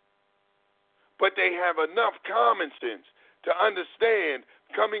 But they have enough common sense to understand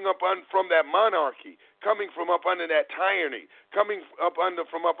coming up from that monarchy, coming from up under that tyranny, coming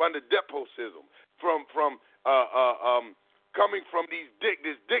from up under despotism, coming from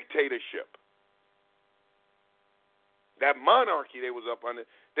this dictatorship. That monarchy they was up under,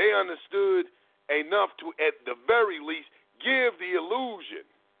 they understood enough to, at the very least, give the illusion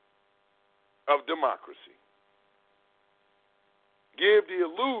of democracy. Give the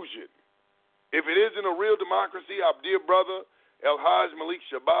illusion. If it isn't a real democracy, our dear brother El-Haj Malik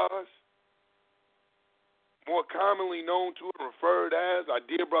Shabazz, more commonly known to and referred as our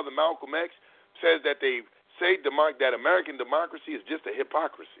dear brother Malcolm X, says that they say that American democracy is just a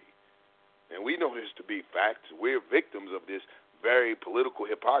hypocrisy. And we know this to be facts. We're victims of this very political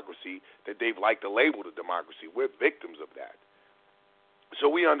hypocrisy that they've liked to label the democracy. We're victims of that.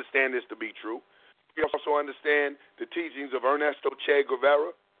 So we understand this to be true. We also understand the teachings of Ernesto Che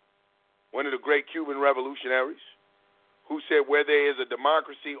Guevara, one of the great Cuban revolutionaries, who said where there is a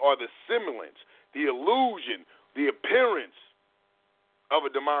democracy or the semblance, the illusion, the appearance of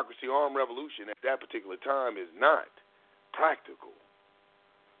a democracy, armed revolution at that particular time is not practical.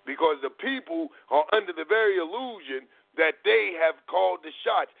 Because the people are under the very illusion that they have called the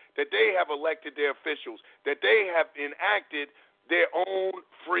shots, that they have elected their officials, that they have enacted their own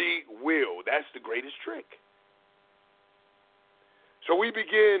free will. That's the greatest trick. So we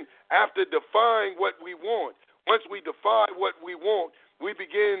begin, after defining what we want, once we define what we want, we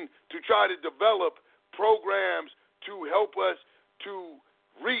begin to try to develop programs to help us to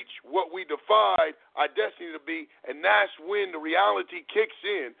reach what we defied our destiny to be, and that's when the reality kicks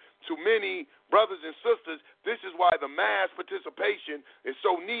in to many brothers and sisters. This is why the mass participation is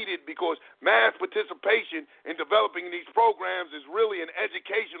so needed, because mass participation in developing these programs is really an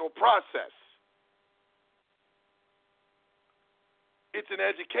educational process. It's an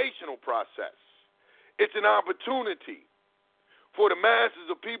educational process. It's an opportunity for the masses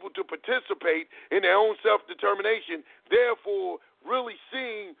of people to participate in their own self-determination, therefore really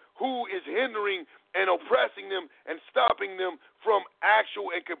seeing who is hindering and oppressing them and stopping them from actual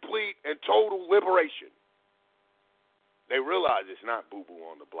and complete and total liberation. They realize it's not boo-boo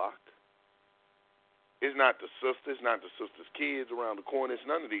on the block. It's not the sister. It's not the sister's kids around the corner. It's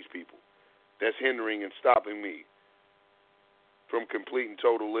none of these people that's hindering and stopping me from complete and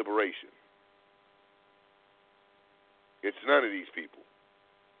total liberation. It's none of these people.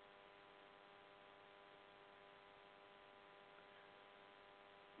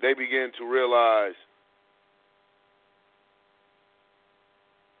 They begin to realize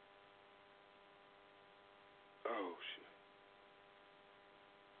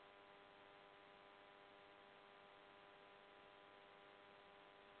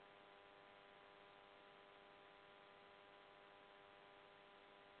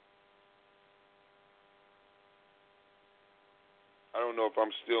I don't know if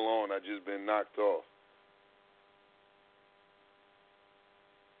I'm still on. I just been knocked off.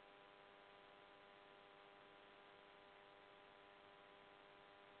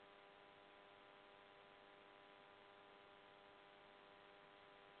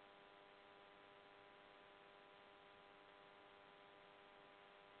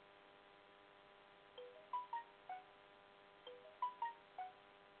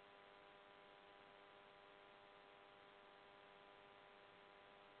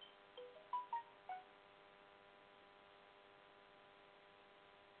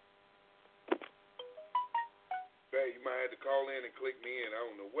 Hey, you might have to call in and click me in. I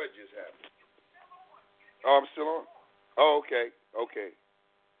don't know what just happened. Oh, I'm still on? Oh, okay.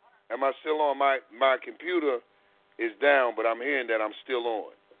 Am I still on? My computer is down, but I'm hearing that I'm still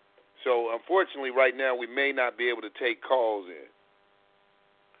on. So, unfortunately, right now, we may not be able to take calls in.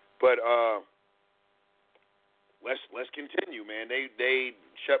 But let's continue, man. They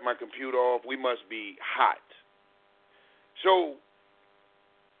shut my computer off. We must be hot. So,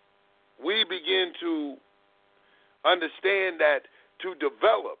 we begin to understand that to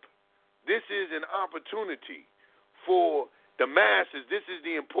develop, this is an opportunity for the masses. This is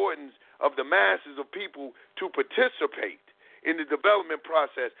the importance of the masses of people to participate in the development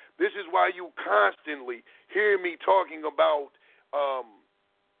process. This is why you constantly hear me talking about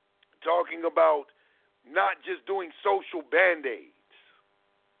not just doing social band-aids,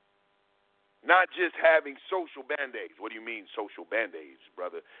 not just having social band-aids. What do you mean social band-aids,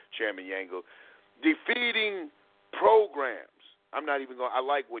 brother Chairman Yango? Defeating programs. I'm not even going to, I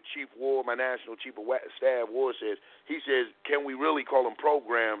like what Chief Ward, my National Chief of Staff Ward says. He says, can we really call them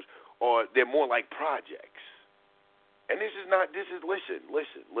programs, or they're more like projects? And listen.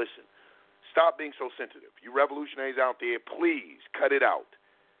 Stop being so sensitive. You revolutionaries out there, please cut it out.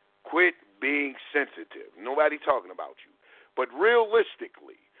 Quit being sensitive. Nobody talking about you. But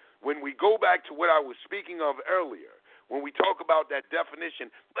realistically, when we go back to what I was speaking of earlier, when we talk about that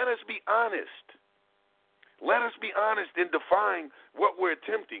definition, let us be honest. Let us be honest and define what we're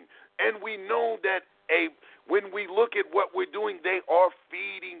attempting. And we know that when we look at what we're doing, they are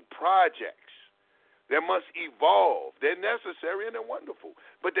feeding projects that must evolve. They're necessary and they're wonderful,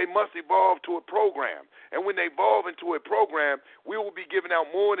 but they must evolve to a program. And when they evolve into a program, we will be giving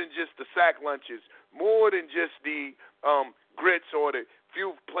out more than just the sack lunches, more than just the grits or the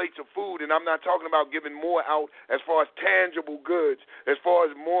few plates of food. And I'm not talking about giving more out as far as tangible goods, as far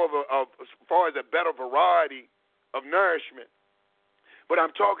as a better variety of nourishment. But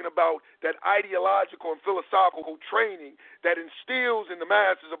I'm talking about that ideological and philosophical training that instills in the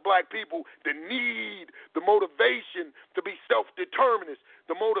masses of black people the need, the motivation to be self-determinists,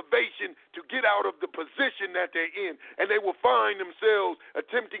 the motivation to get out of the position that they're in. And they will find themselves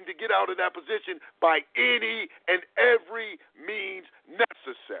attempting to get out of that position by any and every means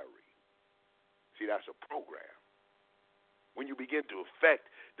necessary. See, that's a program. When you begin to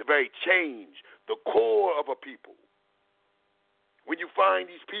affect the very change, the core of a people, when you find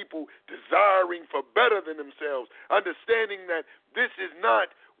these people desiring for better than themselves, understanding that this is not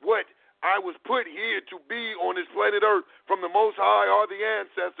what I was put here to be on this planet Earth from the Most High or the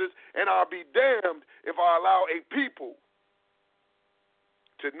ancestors, and I'll be damned if I allow a people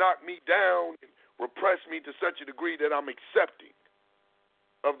to knock me down and repress me to such a degree that I'm accepting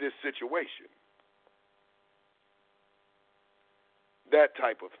of this situation. That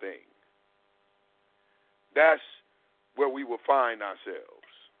type of thing. That's where we will find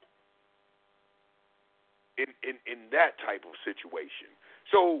ourselves in that type of situation.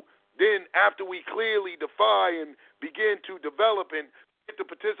 So then after we clearly define and begin to develop and get the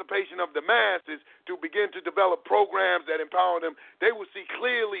participation of the masses to begin to develop programs that empower them, they will see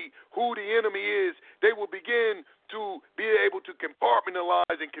clearly who the enemy is. They will begin to be able to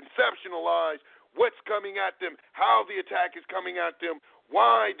compartmentalize and conceptualize what's coming at them, how the attack is coming at them,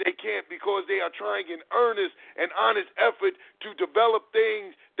 why they can't, because they are trying in earnest and honest effort to develop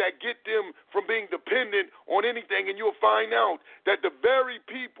things that get them from being dependent on anything. And you'll find out that the very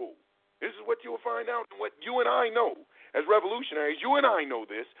people, this is what you will find out, and what you and I know as revolutionaries, you and I know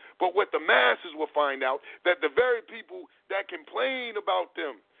this, but what the masses will find out, that the very people that complain about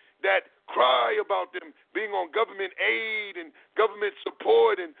them, that cry about them being on government aid and government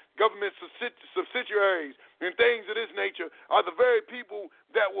support and government subsidiaries and things of this nature are the very people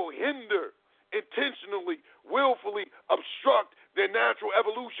that will hinder, intentionally, willfully obstruct their natural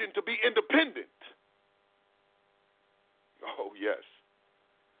evolution to be independent. Oh, yes.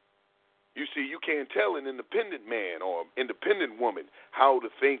 You see, you can't tell an independent man or independent woman how to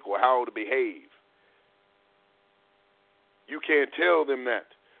think or how to behave. You can't tell them that.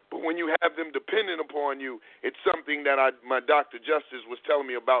 But when you have them dependent upon you, it's something that my Dr. Justice was telling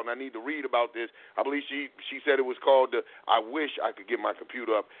me about, and I need to read about this. I believe she said it was called I wish I could get my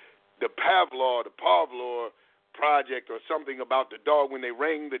computer up, the Pavlov project or something about the dog when they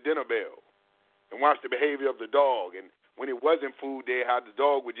rang the dinner bell and watch the behavior of the dog. And when it wasn't food there, how the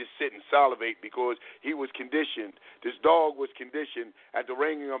dog would just sit and salivate because he was conditioned. This dog was conditioned at the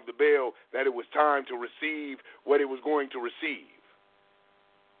ringing of the bell that it was time to receive what it was going to receive.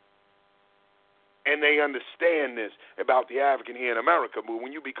 And they understand this about the African here in America. But when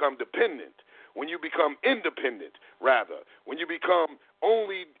you become dependent, when you become independent, rather, when you become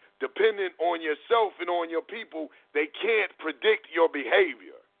only dependent on yourself and on your people, they can't predict your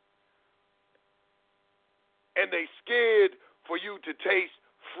behavior. And they scared for you to taste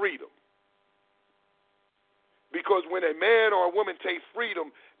freedom. Because when a man or a woman tastes freedom,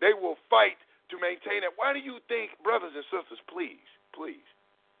 they will fight to maintain it. Why do you think, brothers and sisters, please,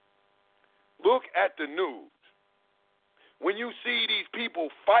 look at the news. When you see these people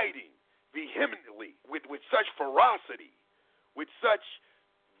fighting vehemently with such ferocity, with such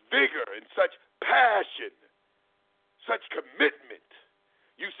vigor and such passion, such commitment,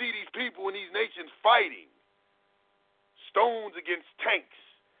 you see these people in these nations fighting. Stones against tanks,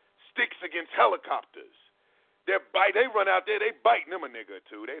 sticks against helicopters. They run out there, they biting them a nigga or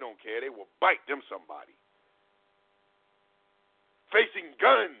two. They don't care. They will bite them somebody. Facing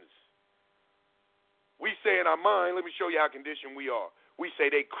guns. We say in our mind, let me show you how conditioned we are. We say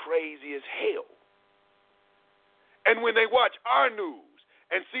they crazy as hell. And when they watch our news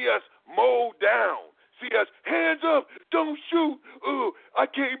and see us mowed down, see us hands up, don't shoot, I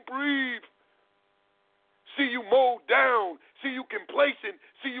can't breathe. See you mowed down, see you complacent,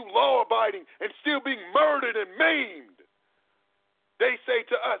 see you law-abiding, and still being murdered and maimed. They say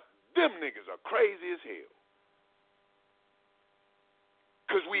to us, them niggas are crazy as hell.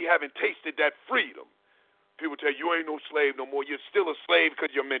 Because we haven't tasted that freedom. People tell you ain't no slave no more. You're still a slave because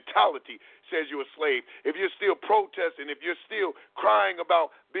your mentality says you're a slave. If you're still protesting, if you're still crying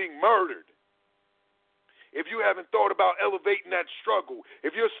about being murdered, if you haven't thought about elevating that struggle,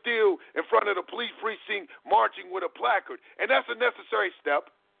 if you're still in front of the police precinct marching with a placard, and that's a necessary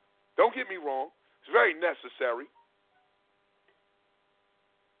step. Don't get me wrong. It's very necessary.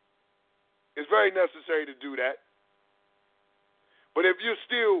 It's very necessary to do that. But if you're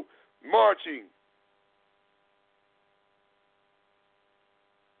still marching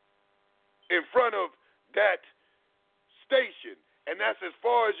in front of that station, and that's as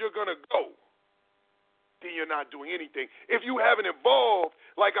far as you're going to go, then you're not doing anything. If you haven't evolved,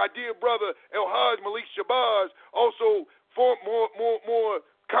 like our dear brother El-Hajj Malik Shabazz, also more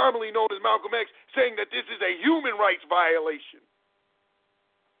commonly known as Malcolm X, saying that this is a human rights violation,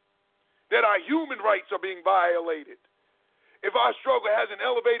 that our human rights are being violated. If our struggle hasn't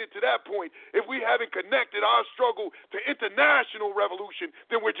elevated to that point, if we haven't connected our struggle to international revolution,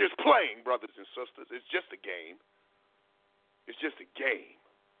 then we're just playing, brothers and sisters. It's just a game. It's just a game.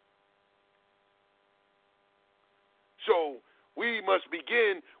 So we must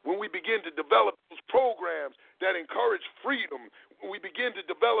begin, when we begin to develop those programs that encourage freedom, when we begin to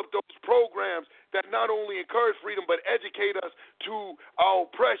develop those programs that not only encourage freedom but educate us to our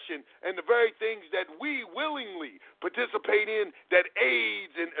oppression and the very things that we willingly participate in that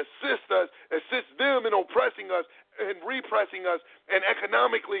aids and assist them in oppressing us and repressing us and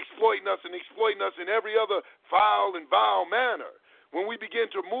economically exploiting us in every other foul and vile manner. When we begin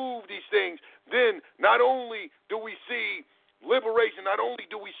to move these things, then not only do we see liberation, not only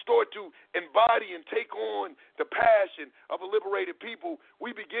do we start to embody and take on the passion of a liberated people,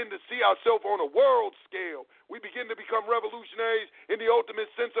 we begin to see ourselves on a world scale. We begin to become revolutionaries in the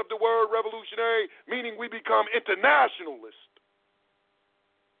ultimate sense of the word revolutionary, meaning we become internationalists.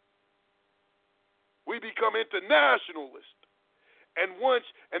 We become internationalists.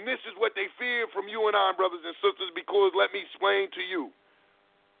 And this is what they fear from you and I, brothers and sisters, because let me explain to you.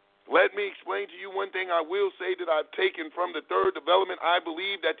 Let me explain to you one thing I will say that I've taken from the third development. I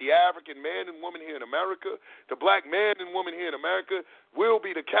believe that the African man and woman here in America, the black man and woman here in America, will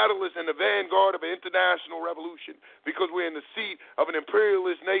be the catalyst and the vanguard of an international revolution, because we're in the seat of an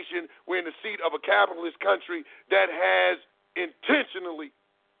imperialist nation. We're in the seat of a capitalist country that has intentionally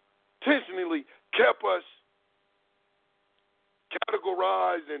kept us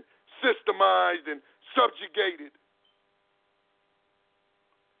categorized and systemized and subjugated.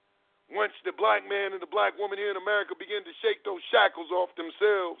 Once the black man and the black woman here in America begin to shake those shackles off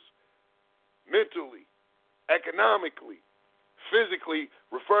themselves, mentally, economically, physically,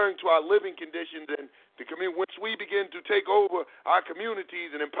 referring to our living conditions and the community, once we begin to take over our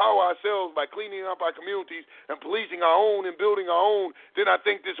communities and empower ourselves by cleaning up our communities and policing our own and building our own, then I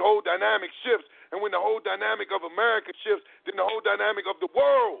think this whole dynamic shifts. And when the whole dynamic of America shifts, then the whole dynamic of the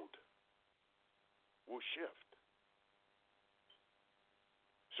world will shift.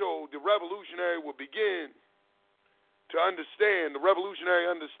 So the revolutionary will begin to understand. The revolutionary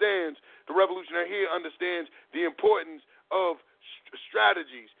here understands the importance of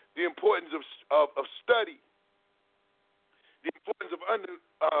strategies, the importance of study, the importance of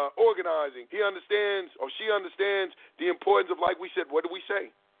organizing. He understands, or she understands, the importance of, like we said, what do we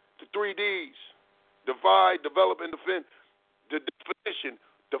say? The 3 Ds: divide, develop, and defend. The definition,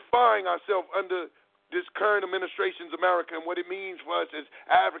 defying ourselves under this current administration's America and what it means for us as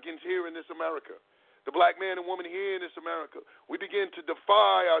Africans here in this America, the black man and woman here in this America. We begin to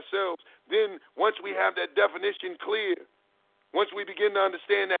defy ourselves. Then once we have that definition clear, once we begin to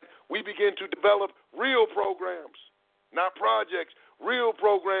understand that, we begin to develop real programs, not projects, real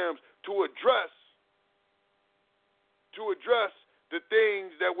programs to address the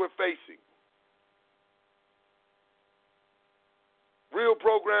things that we're facing. Real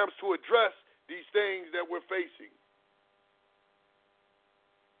programs to address these things that we're facing.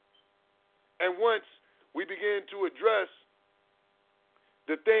 And once we begin to address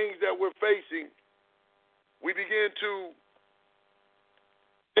the things that we're facing, we begin to,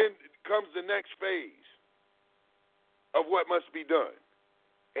 then comes the next phase of what must be done,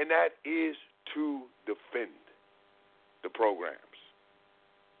 and that is to defend the programs.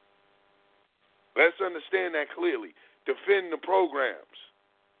 Let's understand that clearly. Defend the programs.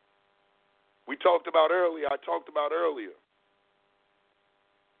 I talked about earlier,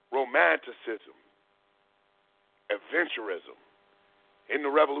 romanticism, adventurism in the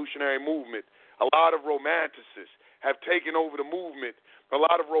revolutionary movement. A lot of romanticists have taken over the movement. A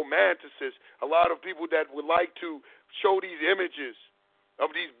lot of romanticists, a lot of people that would like to show these images of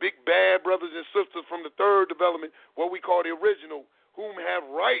these big bad brothers and sisters from the third development, what we call the original, whom have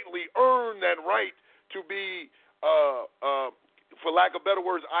rightly earned that right to be, for lack of better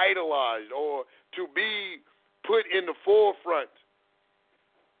words, idolized or to be put in the forefront,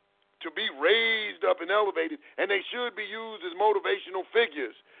 to be raised up and elevated, and they should be used as motivational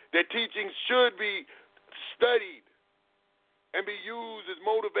figures. Their teachings should be studied and be used as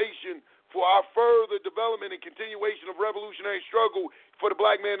motivation for our further development and continuation of revolutionary struggle for the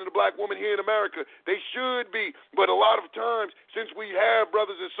black man and the black woman here in America. They should be, but a lot of times, since we have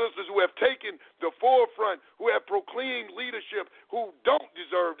brothers and sisters who have taken the forefront, who have proclaimed leadership, who don't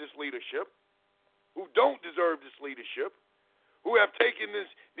deserve this leadership, who have taken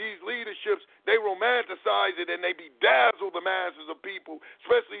these leaderships, they romanticize it and they bedazzle the masses of people,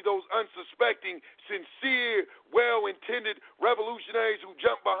 especially those unsuspecting, sincere, well-intended revolutionaries who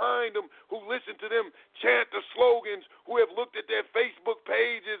jump behind them, who listen to them chant the slogans, who have looked at their Facebook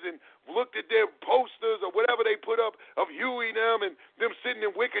pages and looked at their posters or whatever they put up of Huey them and them sitting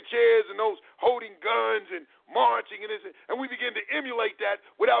in wicker chairs and those holding guns and marching, and we begin to emulate that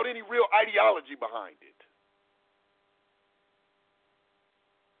without any real ideology behind it.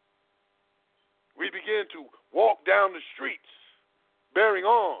 We begin to walk down the streets bearing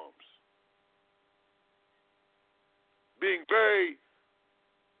arms, being very,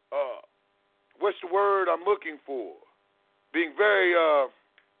 what's the word I'm looking for? Being very,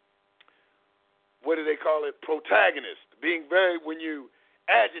 what do they call it? Protagonist. Being very, when you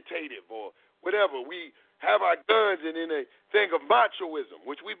agitative or whatever. We have our guns and in a thing of machoism,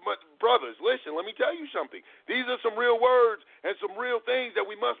 which brothers, listen, let me tell you something. These are some real words and some real things that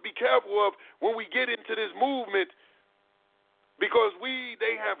we must be careful of when we get into this movement, because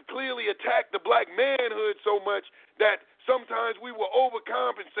they have clearly attacked the black manhood so much that sometimes we will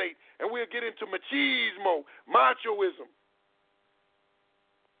overcompensate and we'll get into machismo, machoism.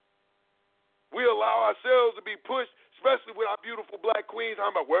 We allow ourselves to be pushed, especially with our beautiful black queens,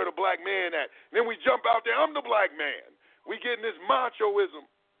 talking about where the black man at. And then we jump out there, I'm the black man. We get in this machoism,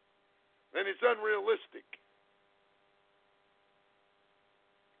 and it's unrealistic.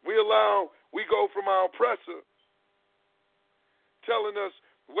 We go from our oppressor telling us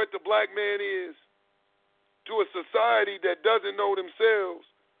what the black man is to a society that doesn't know themselves,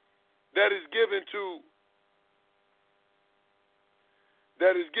 that is given to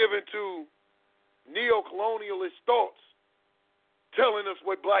neo-colonialist thoughts telling us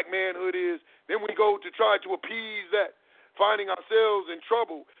what black manhood is. Then we go to try to appease that, finding ourselves in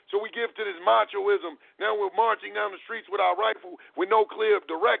trouble. So we give to this machoism. Now we're marching down the streets with our rifle with no clear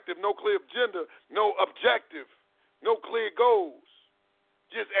directive, no clear agenda, no objective, no clear goals,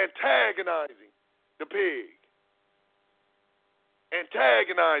 just antagonizing the pig.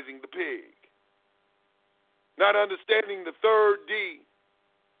 Not understanding the third D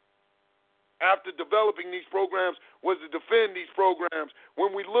after developing these programs was to defend these programs.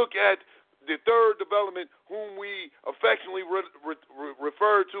 When we look at the third development, whom we affectionately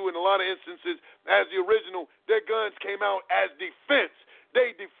refer to in a lot of instances as the original, their guns came out as defense.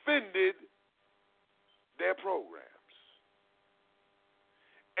 They defended their programs.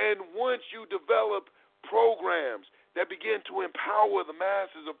 And once you develop programs that begin to empower the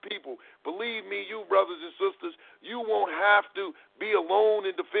masses of people, believe me, you brothers and sisters, you won't have to be alone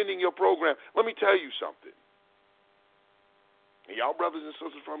in defending your program. Let me tell you something. And y'all brothers and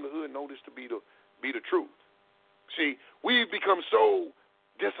sisters from the hood know this to be the truth. See, we've become so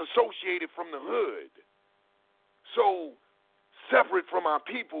disassociated from the hood, so separate from our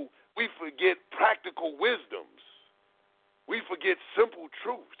people, we forget practical wisdoms. We forget simple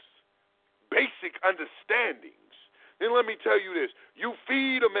truths, basic understandings. Then let me tell you this. You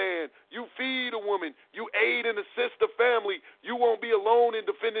feed a man, you feed a woman, you aid and assist the family. You won't be alone in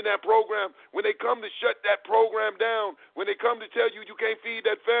defending that program. When they come to shut that program down, when they come to tell you you can't feed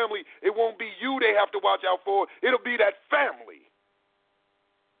that family, it won't be you they have to watch out for. It'll be that family.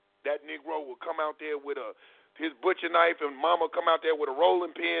 That Negro will come out there with his butcher knife, and mama come out there with a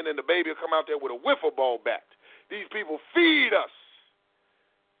rolling pin, and the baby will come out there with a wiffle ball bat. These people feed us.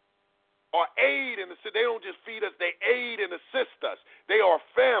 Or aid and assist. They don't just feed us, they aid and assist us. They are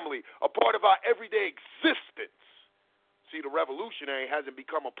family, a part of our everyday existence. See, the revolutionary hasn't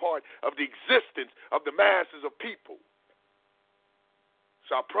become a part of the existence of the masses of people.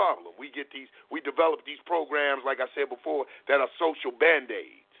 It's our problem. We develop these programs, like I said before, that are social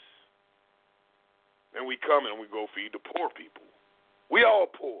band-aids. And we come and we go feed the poor people. We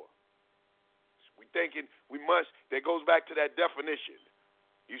all poor. We thinking we must, that goes back to that definition.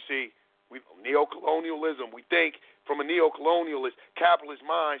 You see, neocolonialism, we think from a neocolonialist, capitalist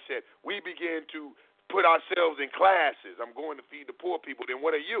mindset, we begin to put ourselves in classes. I'm going to feed the poor people. Then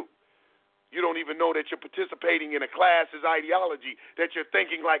what are you? You don't even know that you're participating in a class's ideology, that you're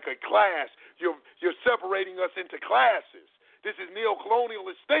thinking like a class. You're separating us into classes. This is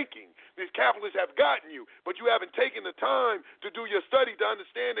neo-colonialist thinking. These capitalists have gotten you, but you haven't taken the time to do your study to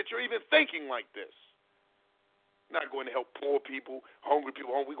understand that you're even thinking like this. We're not going to help poor people, hungry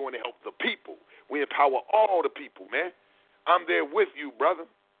people. We're going to help the people. We empower all the people, man. I'm there with you, brother,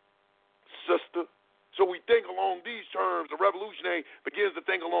 sister. So we think along these terms. The revolutionary begins to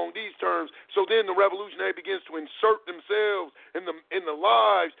think along these terms. So then the revolutionary begins to insert themselves in the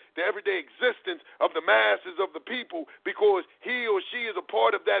lives, the everyday existence of the masses of the people, because he or she is a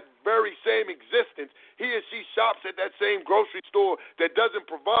part of that very same existence. He or she shops at that same grocery store that doesn't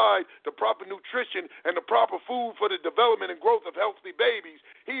provide the proper nutrition and the proper food for the development and growth of healthy babies.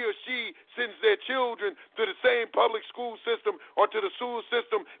 He or she sends their children to the same public school system or to the school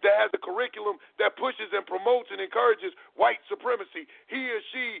system that has a curriculum that pushes and promotes and encourages white supremacy. He or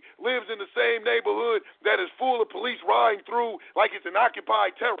she lives in the same neighborhood that is full of police riding through like it's an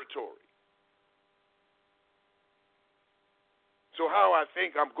occupied territory. So how I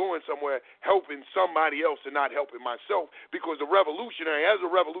think I'm going somewhere helping somebody else and not helping myself, because as a revolutionary,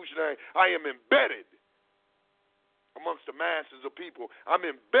 I am embedded amongst the masses of people. I'm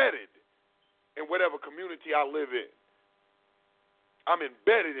embedded in whatever community I live in. I'm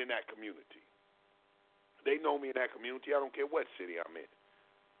embedded in that community. They know me in that community. I don't care what city I'm in.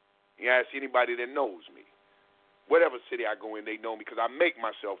 You ask anybody that knows me. Whatever city I go in, they know me because I make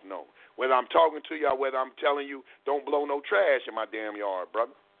myself known. Whether I'm talking to you or whether I'm telling you, don't blow no trash in my damn yard,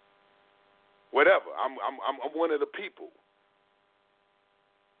 brother. Whatever. I'm one of the people.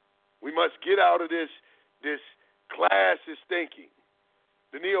 We must get out of this classist thinking.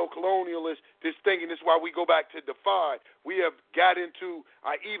 The neo-colonialist, this thinking, this is why we go back to defy. We have got into,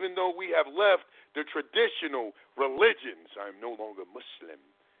 even though we have left the traditional religions, I'm no longer Muslim.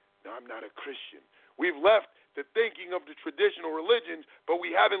 No, I'm not a Christian. We've left the thinking of the traditional religions, but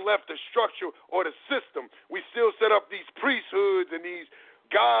we haven't left the structure or the system. We still set up these priesthoods and these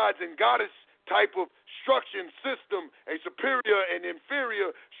gods and goddess type of structure and system, a superior and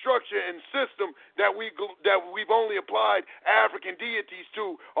inferior structure and system that we've only applied African deities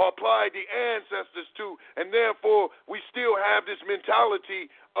to or applied the ancestors to, and therefore we still have this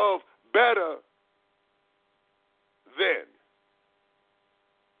mentality of better than,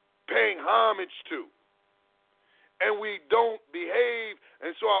 paying homage to, and we don't behave,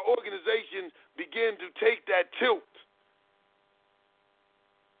 and so our organizations begin to take that tilt.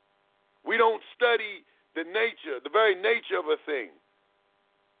 We don't study the nature, the very nature of a thing.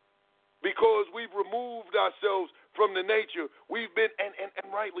 Because we've removed ourselves from the nature. We've been, and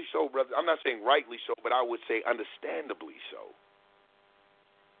rightly so, brother. I'm not saying rightly so, but I would say understandably so.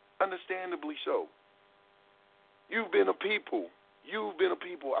 Understandably so. You've been a people. You've been a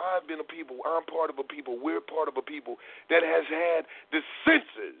people. I've been a people. I'm part of a people. We're part of a people that has had the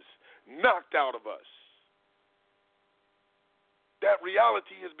senses knocked out of us. That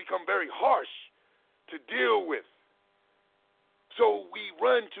reality has become very harsh to deal with. So we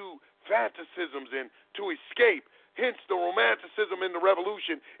run to fantasisms and to escape. Hence the romanticism in the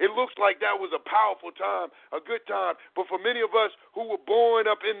revolution. It looks like that was a powerful time, a good time. But for many of us who were born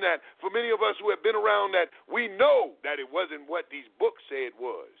up in that, for many of us who have been around that, we know that it wasn't what these books say it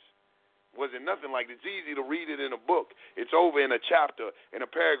was. It wasn't nothing like it. It's easy to read it in a book. It's over in a chapter, in a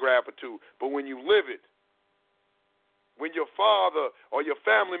paragraph or two. But when you live it, when your father or your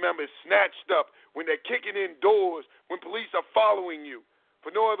family member is snatched up, when they're kicking in doors, when police are following you, for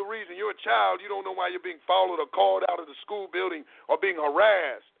no other reason, you're a child, you don't know why you're being followed or called out of the school building or being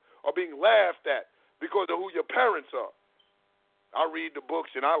harassed or being laughed at because of who your parents are. I read the books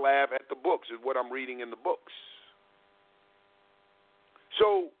and I laugh at the books, is what I'm reading in the books.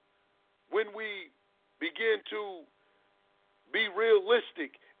 So when we begin to be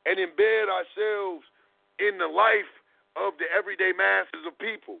realistic and embed ourselves in the life of the everyday masses of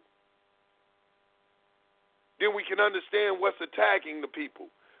people, then we can understand what's attacking the people.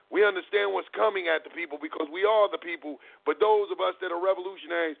 We understand what's coming at the people because we are the people, but those of us that are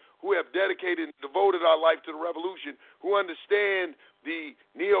revolutionaries who have dedicated and devoted our life to the revolution, who understand the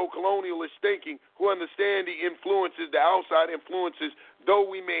neo-colonialist thinking, who understand the influences, the outside influences, though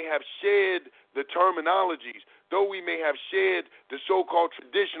we may have shared the terminologies, though we may have shared the so-called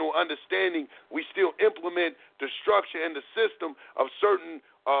traditional understanding, we still implement the structure and the system of certain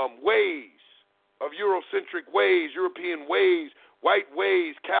ways, of Eurocentric ways, European ways, white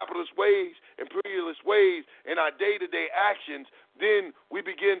ways, capitalist ways, imperialist ways, in our day-to-day actions. Then we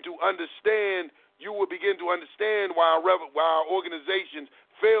begin to understand, you will begin to understand why our organizations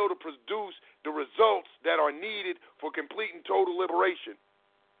fail to produce the results that are needed for complete and total liberation.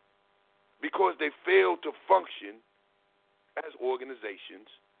 Because they fail to function as organizations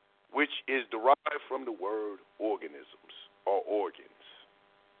which is derived from the word organisms or organs.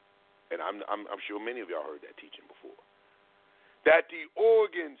 And I'm sure many of y'all heard that teaching before. That the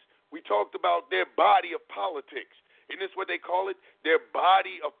organs, we talked about their body of politics. And this is what they call it, their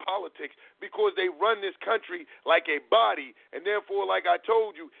body of politics, because they run this country like a body. And therefore, like I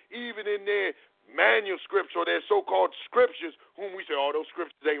told you, even in their manuscripts or their so-called scriptures, whom we say, oh, those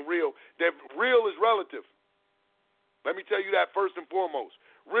scriptures ain't real, that real is relative. Let me tell you that first and foremost.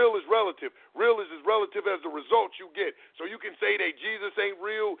 Real is relative. Real is as relative as the results you get. So you can say that Jesus ain't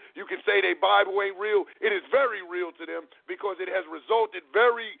real. You can say that Bible ain't real. It is very real to them because it has resulted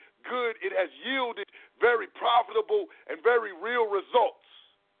very good. It has yielded very profitable and very real results.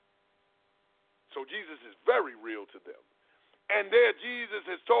 So Jesus is very real to them. And there Jesus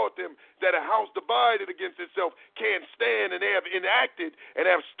has taught them that a house divided against itself can't stand, and they have enacted and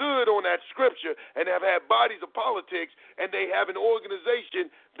have stood on that scripture and have had bodies of politics, and they have an organization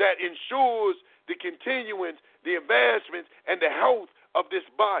that ensures the continuance, the advancements, and the health of this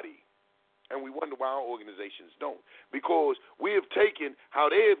body. And we wonder why our organizations don't. Because we have taken how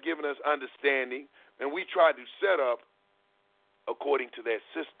they have given us understanding, and we try to set up according to their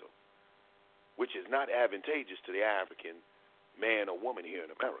system, which is not advantageous to the African man or woman here in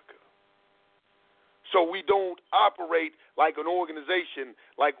America. So we don't operate like an organization,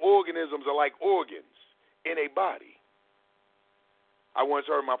 like organisms are like organs in a body. I once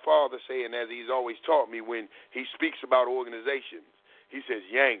heard my father say, and as he's always taught me when he speaks about organizations, he says,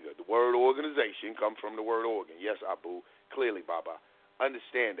 Yanga, the word organization comes from the word organ. Yes, Abu, clearly, Baba.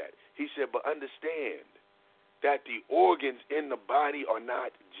 Understand that. He said, but understand that the organs in the body are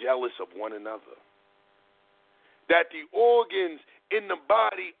not jealous of one another. That the organs in the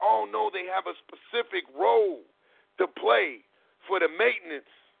body all know they have a specific role to play for the maintenance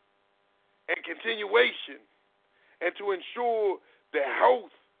and continuation and to ensure the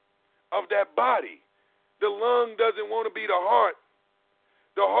health of that body. The lung doesn't want to be the heart.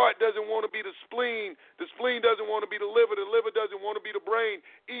 The heart doesn't want to be the spleen. The spleen doesn't want to be the liver. The liver doesn't want to be the brain.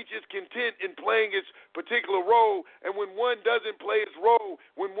 Each is content in playing its particular role. And when one doesn't play its role,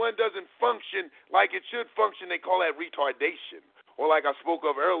 when one doesn't function like it should function, they call that retardation. Or like I spoke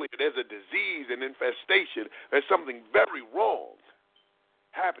of earlier, there's a disease, an infestation. There's something very wrong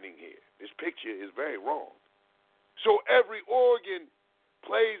happening here. This picture is very wrong. So every organ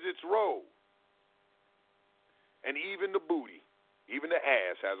plays its role. And even the booty. Even the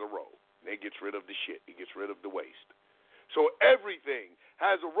ass has a role. And it gets rid of the shit. It gets rid of the waste. So everything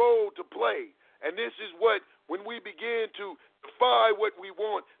has a role to play. And this is what, when we begin to defy what we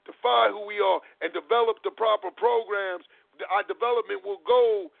want, defy who we are, and develop the proper programs, our development will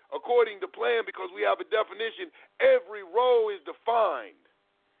go according to plan because we have a definition. Every role is defined.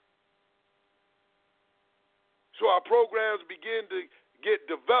 So our programs begin to get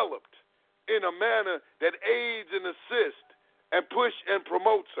developed in a manner that aids and assists and push and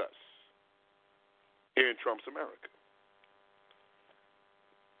promotes us here in Trump's America.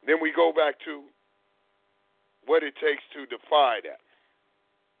 Then we go back to what it takes to defy that.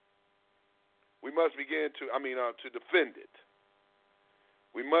 We must begin to defend it.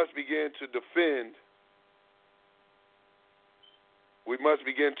 We must begin to defend. We must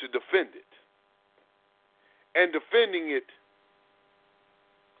begin to defend it. And defending it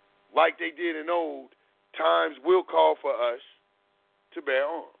like they did in old times will call for us to bear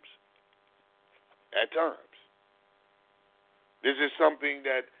arms at times. This is something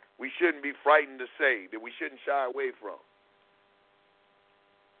that we shouldn't be frightened to say, that we shouldn't shy away from.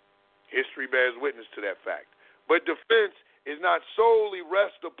 History bears witness to that fact. But defense is not solely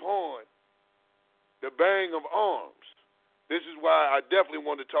rest upon the bearing of arms. This is why I definitely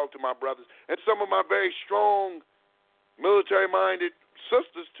want to talk to my brothers and some of my very strong military-minded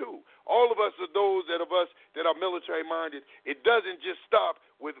sisters too. All of us are those that are military-minded. It doesn't just stop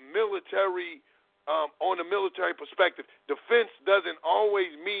with military, on the military perspective. Defense doesn't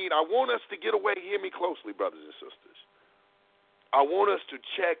always mean, I want us to get away, hear me closely, brothers and sisters. I want us to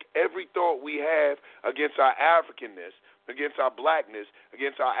check every thought we have against our Africanness, against our blackness,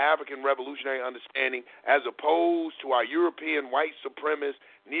 against our African revolutionary understanding, as opposed to our European white supremacist,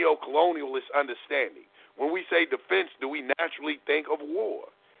 neo-colonialist understanding. When we say defense, do we naturally think of war?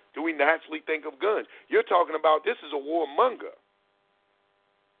 Do we naturally think of guns? You're talking about this is a warmonger.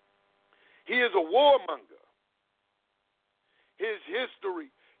 He is a warmonger. His history,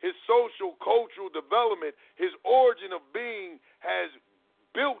 his social, cultural development, his origin of being has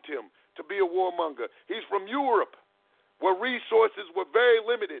built him to be a warmonger. He's from Europe, where resources were very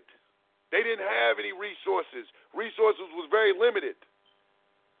limited. They didn't have any resources. Resources was very limited.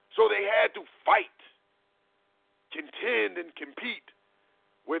 So they had to fight, contend, and compete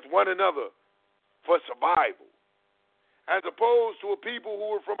with one another for survival, as opposed to a people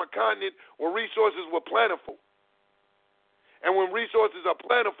who were from a continent where resources were plentiful. And when resources are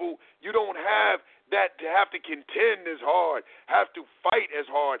plentiful, you don't have that to have to contend as hard, have to fight as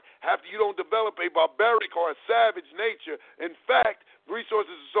hard, you don't develop a barbaric or a savage nature. In fact,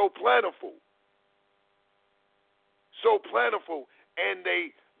 resources are so plentiful, and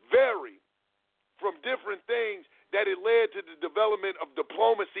they vary from different things that it led to the development of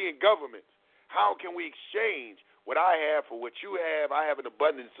diplomacy and government. How can we exchange what I have for what you have? I have an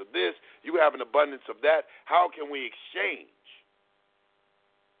abundance of this, you have an abundance of that. How can we exchange?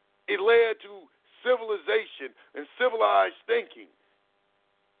 It led to civilization and civilized thinking.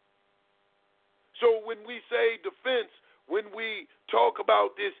 So when we say defense, when we talk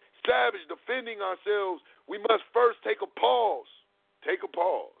about this savage defending ourselves, we must first take a pause. Take a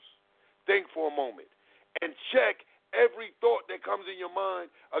pause. Think for a moment. And check every thought that comes in your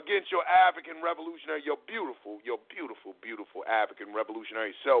mind against your African revolutionary, your beautiful, beautiful African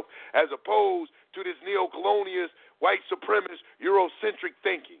revolutionary self, as opposed to this neo-colonialist, white supremacist, Eurocentric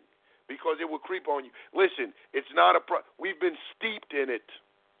thinking. Because it will creep on you. Listen, it's not we've been steeped in it.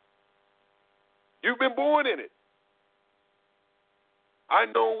 You've been born in it. I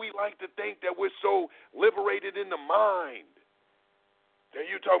know we like to think that we're so liberated in the mind. That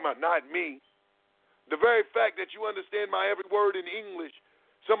you're talking about, not me. The very fact that you understand my every word in English,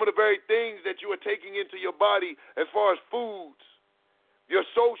 some of the very things that you are taking into your body as far as foods, your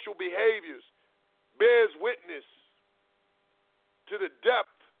social behaviors, bears witness to the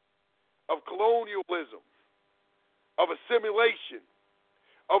depth of colonialism, of assimilation,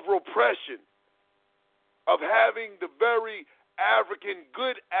 of repression, of having the very African,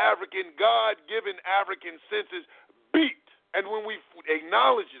 good African, God-given African senses beat. And when we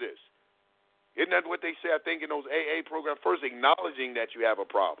acknowledge this, isn't that what they say, I think, in those AA programs? First, acknowledging that you have a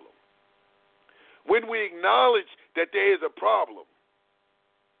problem. When we acknowledge that there is a problem,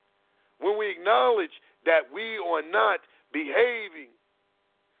 when we acknowledge that we are not behaving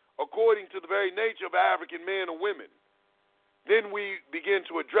according to the very nature of African men or women, then we begin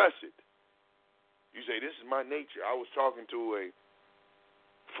to address it. You say, this is my nature. I was talking to a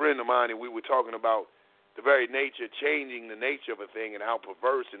friend of mine, and we were talking about the very nature, changing the nature of a thing and how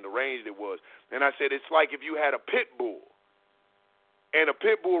perverse and deranged it was. And I said, it's like if you had a pit bull, and a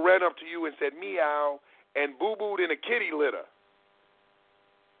pit bull ran up to you and said, meow, and boo-booed in a kitty litter,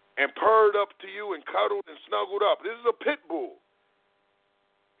 and purred up to you and cuddled and snuggled up. This is a pit bull.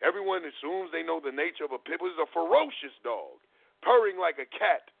 Everyone assumes they know the nature of a pit bull. This is a ferocious dog, purring like a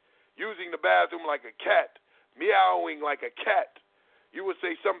cat, using the bathroom like a cat, meowing like a cat. You would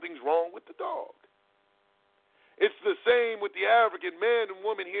say something's wrong with the dog. It's the same with the African man and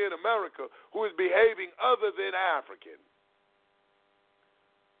woman here in America who is behaving other than African.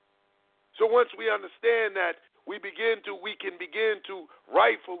 So once we understand that, we can begin to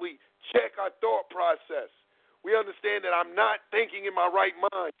rightfully check our thought process. We understand that I'm not thinking in my right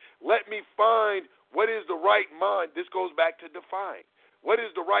mind. Let me find what is the right mind. This goes back to define. What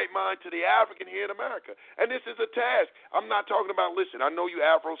is the right mind to the African here in America? And this is a task. I'm not talking about, listen, I know you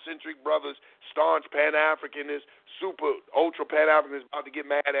Afrocentric brothers, staunch Pan-Africanists, super, ultra Pan-Africanists about to get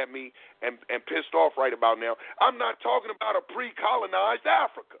mad at me and pissed off right about now. I'm not talking about a pre-colonized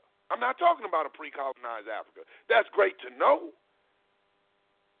Africa. I'm not talking about a pre-colonized Africa. That's great to know,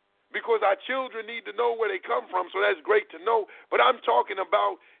 because our children need to know where they come from, so that's great to know. But I'm talking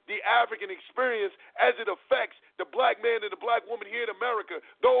about the African experience as it affects the black man and the black woman here in America,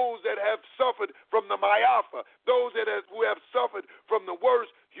 those that have suffered from the Mayafa, those who have suffered from the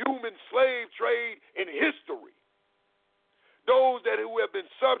worst human slave trade in history, those who have been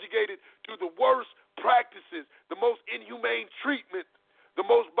subjugated to the worst practices, the most inhumane treatment, the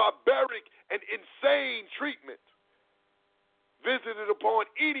most barbaric and insane treatment visited upon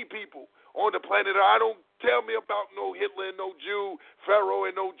any people on the planet. I don't tell me about no Hitler and no Jew, Pharaoh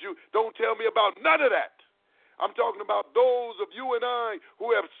and no Jew. Don't tell me about none of that. I'm talking about those of you and I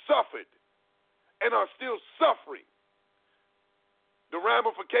who have suffered and are still suffering the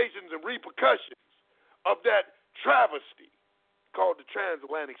ramifications and repercussions of that travesty called the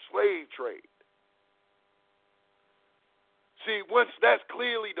transatlantic slave trade. See, once that's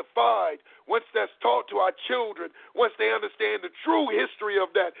clearly defined, once that's taught to our children, once they understand the true history of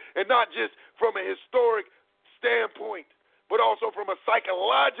that, and not just from a historic standpoint, but also from a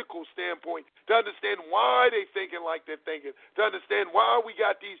psychological standpoint, to understand why they're thinking like they're thinking, to understand why we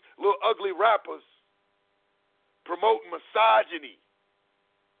got these little ugly rappers promoting misogyny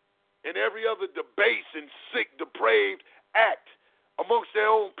and every other debased and sick, depraved act amongst their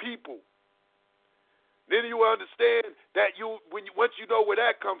own people. Then you understand that once you know where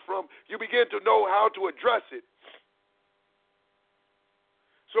that comes from, you begin to know how to address it.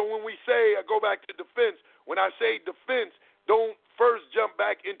 So when we say, I go back to defense, when I say defense, don't first jump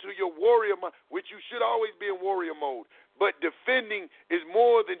back into your warrior mode, which you should always be in warrior mode. But defending is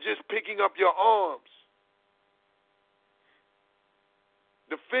more than just picking up your arms.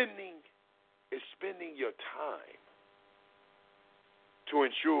 Defending is spending your time to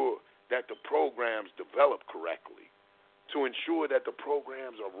ensure that the programs develop correctly, to ensure that the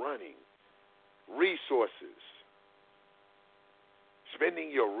programs are running. Resources.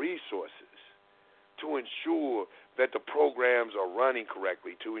 Spending your resources to ensure that the programs are running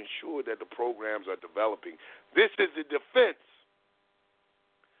correctly, to ensure that the programs are developing. This is the defense.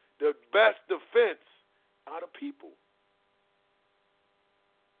 The best defense are the people.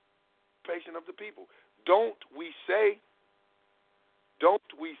 Patient of the people. Don't we say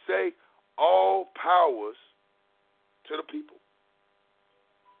all powers to the people?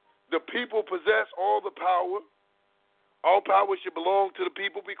 The people possess all the power. All power should belong to the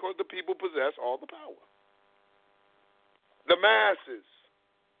people because the people possess all the power. The masses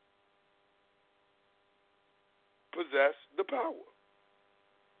possess the power.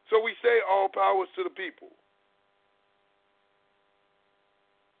 So we say all powers to the people.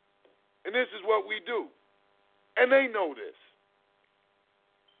 And this is what we do. And they know this.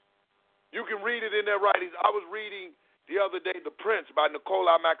 You can read it in their writings. I was reading the other day The Prince by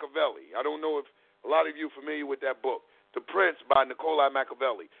Niccolo Machiavelli. I don't know if a lot of you are familiar with that book. The Prince by Niccolo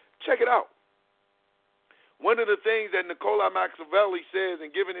Machiavelli. Check it out. One of the things that Niccolo Machiavelli says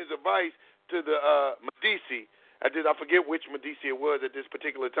in giving his advice to the Medici, I forget which Medici it was at this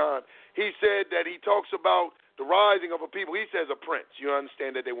particular time, he said that he talks about the rising of a people. He says a prince. You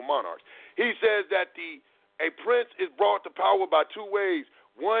understand that they were monarchs. He says that a prince is brought to power by two ways.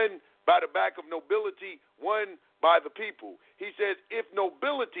 One, by the back of nobility. One, by the people. He says if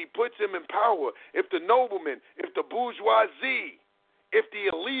nobility puts him in power, if the nobleman, if the bourgeoisie, if the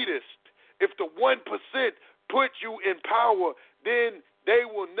elitist, if the 1% put you in power, then they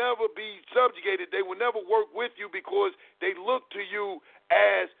will never be subjugated. They will never work with you because they look to you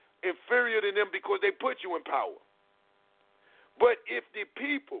as inferior to them because they put you in power. But if the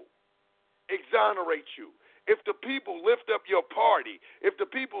people exonerate you, if the people lift up your party, if the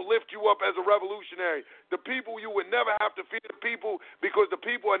people lift you up as a revolutionary, the people, you would never have to fear the people because the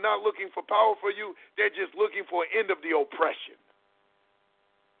people are not looking for power for you. They're just looking for an end of the oppression.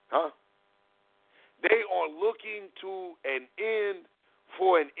 They are looking to an end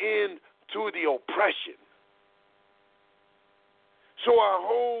to the oppression. So our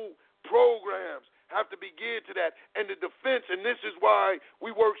whole programs have to be geared to that. And the defense, and this is why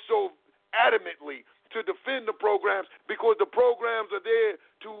we work so adamantly to defend the programs, because the programs are there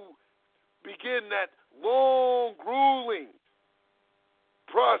to begin that long, grueling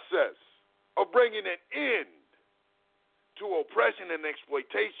process of bringing an end to oppression and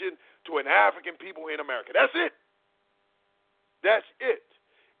exploitation to an African people in America. That's it. That's it.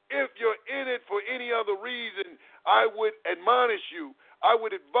 If you're in it for any other reason, I would admonish you, I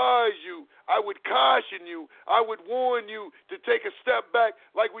would advise you, I would caution you, I would warn you to take a step back.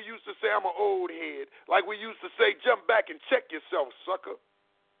 Like we used to say, I'm an old head. Like we used to say, jump back and check yourself, sucker.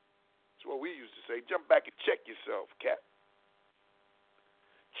 That's what we used to say, jump back and check yourself, cat.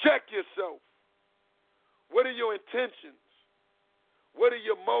 Check yourself. What are your intentions? What are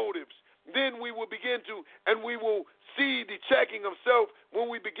your motives? Then we will begin to, and we will see the checking of self when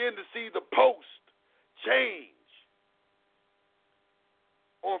we begin to see the post change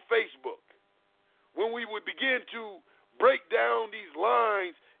on Facebook. When we would begin to break down these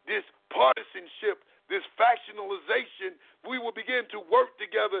lines, this partisanship, this factionalization, we will begin to work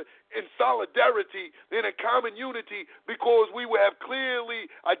together in solidarity, in a common unity, because we will have clearly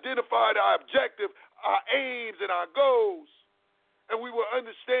identified our objective, our aims, and our goals. And we will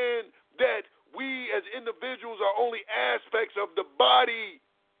understand that we as individuals are only aspects of the body.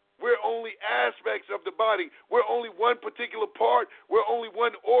 We're only aspects of the body. We're only one particular part. We're only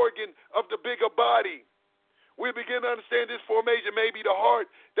one organ of the bigger body. We begin to understand this formation may be the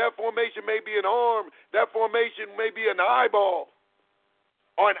heart. That formation may be an arm. That formation may be an eyeball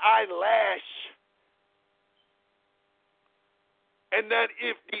or an eyelash. And that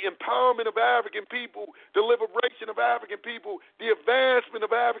if the empowerment of African people, the liberation of African people, the advancement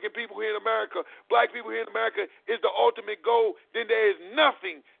of African people here in America, black people here in America is the ultimate goal, then there is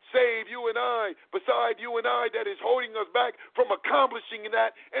nothing save you and I, beside you and I, that is holding us back from accomplishing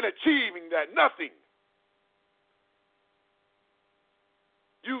that and achieving that. Nothing.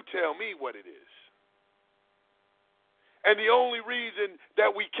 You tell me what it is. And the only reason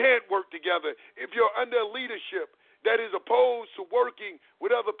that we can't work together, if you're under leadership, that is opposed to working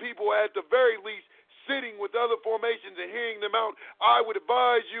with other people, at the very least, sitting with other formations and hearing them out, I would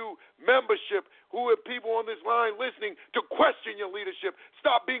advise you, membership, who have people on this line listening, to question your leadership.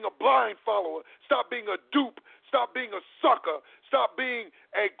 Stop being a blind follower. Stop being a dupe. Stop being a sucker. Stop being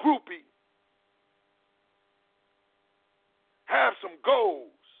a groupie. Have some goals.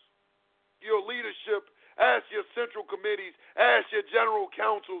 Your leadership, ask your central committees, ask your general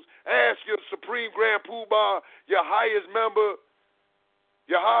councils, ask your supreme grand poobah, your highest member,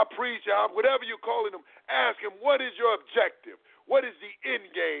 your high priest, whatever you're calling them. Ask him, what is your objective? What is the end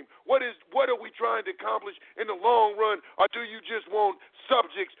game? What are we trying to accomplish in the long run? Or do you just want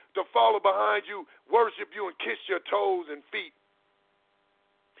subjects to follow behind you, worship you, and kiss your toes and feet,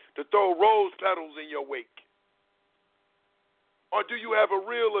 to throw rose petals in your wake? Or do you have a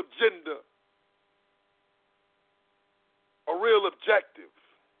real agenda, a real objective?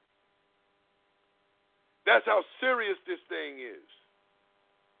 That's how serious this thing is.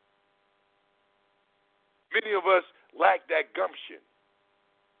 Many of us lack that gumption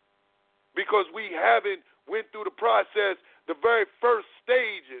because we haven't went through the process, the very first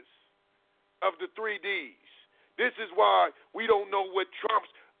stages of the 3Ds. This is why we don't know what Trump's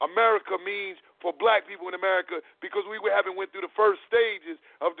America means for black people in America, because we haven't went through the first stages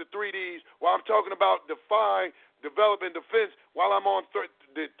of the 3Ds. While I'm talking about define, develop, and defense, while I'm on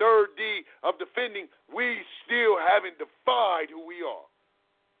the third D of defending, we still haven't defined who we are.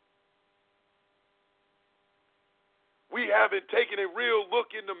 We haven't taken a real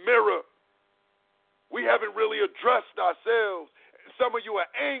look in the mirror. We haven't really addressed ourselves. Some of you are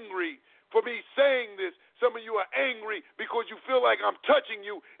angry for me saying this. Some of you are angry because you feel like I'm touching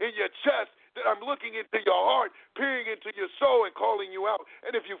you in your chest, that I'm looking into your heart, peering into your soul, and calling you out.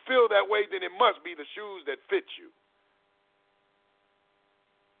 And if you feel that way, then it must be the shoes that fit you.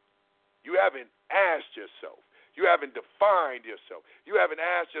 You haven't asked yourself. You haven't defined yourself. You haven't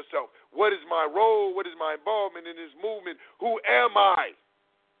asked yourself, what is my role? What is my involvement in this movement? Who am I?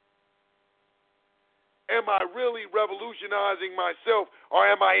 Am I really revolutionizing myself, or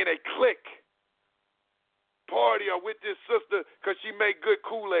am I in a clique party or with this sister because she make good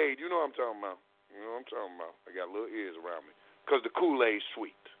Kool-Aid? You know what I'm talking about. You know what I'm talking about. I got little ears around me because the Kool-Aid's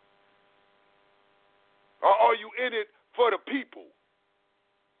sweet. Or are you in it for the people?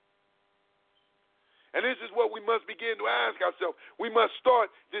 And this is what we must begin to ask ourselves. We must start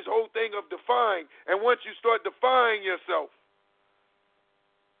this whole thing of defying. And once you start defying yourself,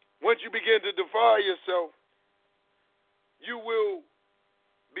 once you begin to defy yourself, you will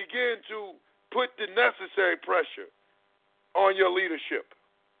begin to put the necessary pressure on your leadership.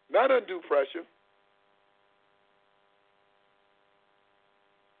 Not undue pressure.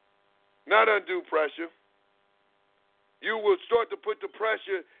 Not undue pressure. You will start to put the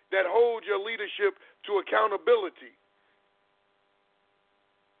pressure that holds your leadership to accountability.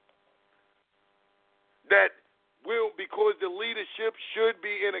 That will, because the leadership should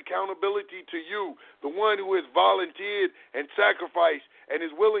be in accountability to you, the one who has volunteered and sacrificed and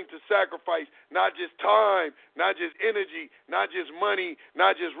is willing to sacrifice not just time, not just energy, not just money,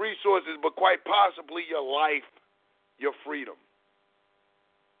 not just resources, but quite possibly your life, your freedom.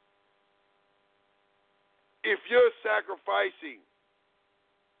 If you're sacrificing,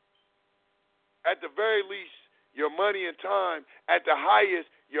 at the very least, your money and time, at the highest,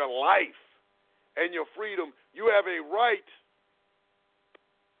 your life and your freedom, you have a right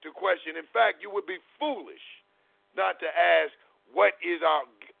to question. In fact, you would be foolish not to ask, what is our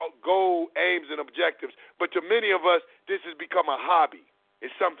goal, aims, and objectives? But to many of us, this has become a hobby.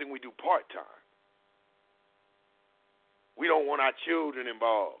 It's something we do part-time. We don't want our children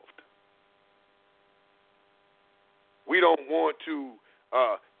involved. We don't want to,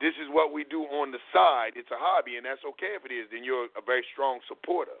 this is what we do on the side. It's a hobby, and that's okay if it is. Then you're a very strong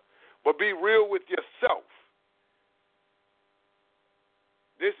supporter. But be real with yourself.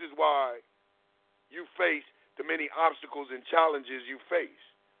 This is why you face the many obstacles and challenges you face.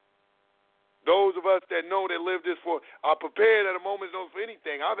 Those of us that know that live this for are prepared at a moment's notice for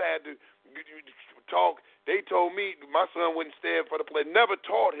anything. I've had to talk. They told me my son wouldn't stand for the pledge. Never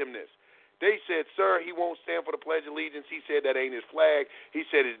taught him this. They said, sir, he won't stand for the Pledge of Allegiance. He said that ain't his flag. He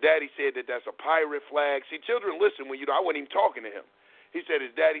said his daddy said that that's a pirate flag. See, children listen when you know. I wasn't even talking to him. He said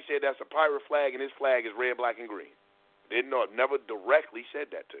his daddy said that's a pirate flag, and his flag is red, black, and green. Didn't know, never directly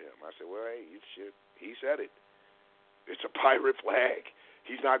said that to him. I said, well, hey, shit, he said it. It's a pirate flag.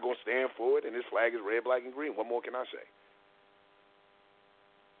 He's not going to stand for it, and his flag is red, black, and green. What more can I say?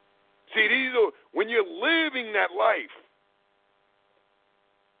 See, these are, when you're living that life,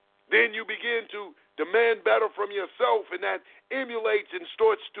 then you begin to demand better from yourself, and that emulates and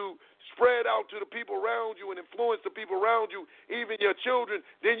starts to spread out to the people around you and influence the people around you, even your children,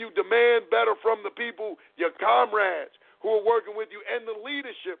 then you demand better from the people, your comrades who are working with you, and the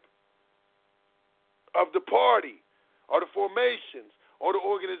leadership of the party or the formations or the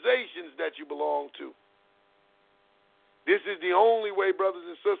organizations that you belong to. This is the only way, brothers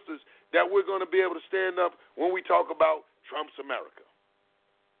and sisters, that we're going to be able to stand up when we talk about Trump's America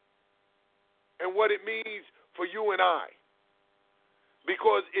and what it means for you and I.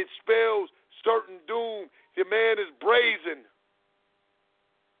 Because it spells certain doom. The man is brazen.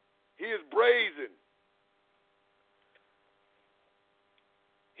 He is brazen.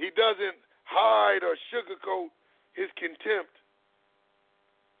 He doesn't hide or sugarcoat his contempt,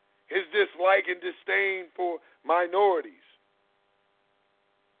 his dislike and disdain for minorities.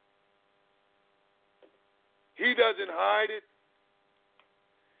 He doesn't hide it.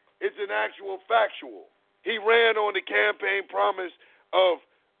 It's an actual factual. He ran on the campaign promise of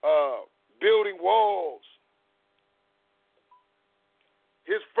building walls.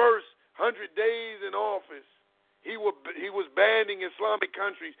 His first 100 days in office, he was banning Islamic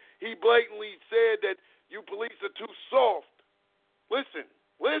countries. He blatantly said that you police are too soft. Listen.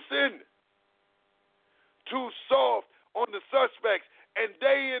 Too soft on the suspects. And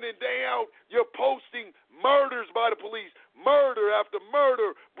day in and day out, you're posting murders by the police, murder after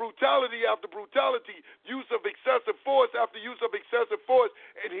murder, brutality after brutality, use of excessive force after use of excessive force.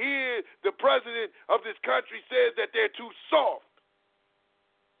 And here, the president of this country says that they're too soft.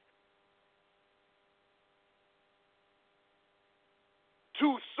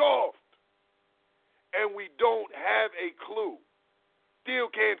 Too soft. And we don't have a clue. Still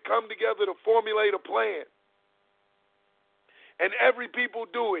can't come together to formulate a plan. And every people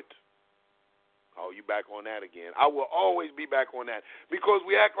do it. Oh, you back on that again. I will always be back on that because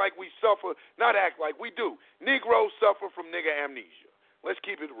we act like we suffer. Not act like, we do. Negroes suffer from nigger amnesia. Let's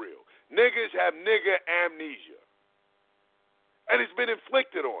keep it real. Niggers have nigger amnesia. And it's been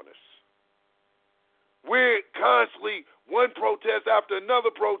inflicted on us. We're constantly one protest after another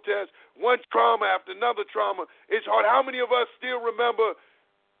protest, one trauma after another trauma. It's hard. How many of us still remember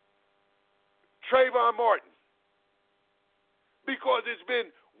Trayvon Martin? Because it's been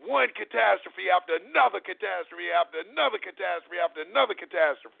one catastrophe after another catastrophe after another catastrophe after another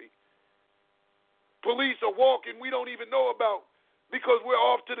catastrophe. Police are walking we don't even know about because we're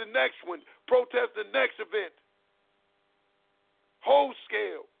off to the next one, protest the next event. Whole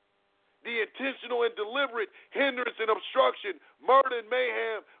scale. The intentional and deliberate hindrance and obstruction, murder and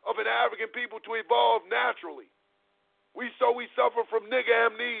mayhem of an African people to evolve naturally. We suffer from nigger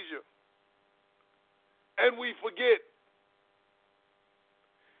amnesia. And we forget.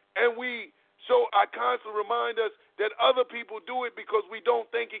 And so I constantly remind us that other people do it because we don't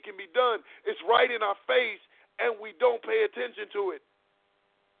think it can be done. It's right in our face, and we don't pay attention to it.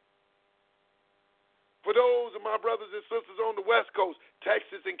 For those of my brothers and sisters on the West Coast,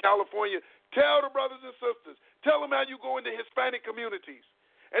 Texas and California, tell the brothers and sisters, tell them how you go into Hispanic communities,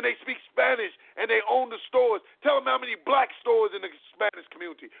 and they speak Spanish, and they own the stores. Tell them how many black stores in the Spanish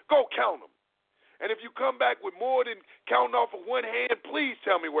community. Go count them. And if you come back with more than counting off of one hand, please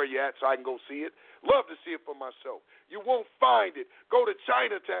tell me where you're at so I can go see it. Love to see it for myself. You won't find it. Go to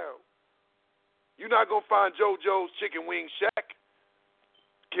Chinatown. You're not going to find JoJo's Chicken Wing Shack,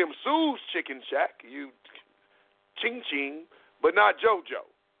 Kim Sue's Chicken Shack, you Ching Ching, but not JoJo.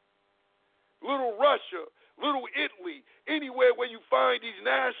 Little Russia, Little Italy, anywhere where you find these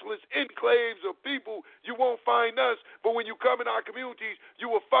nationalist enclaves of people, you won't find us. But when you come in our communities, you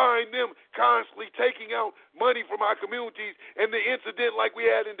will find them constantly taking out money from our communities. And the incident like we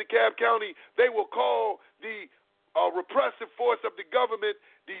had in DeKalb County, they will call the repressive force of the government,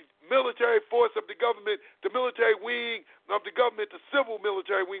 the military force of the government, the military wing of the government, the civil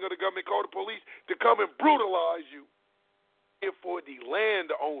military wing of the government, called the police, to come and brutalize you. For the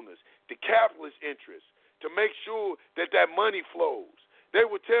landowners, the capitalist interests, to make sure that that money flows. They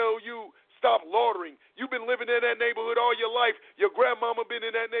will tell you, stop laundering. You've been living in that neighborhood all your life. Your grandmama been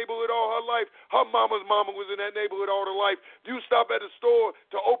in that neighborhood all her life. Her mama's mama was in that neighborhood all her life. You stop at a store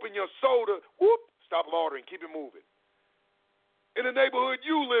to open your soda, whoop, stop laundering, keep it moving. In the neighborhood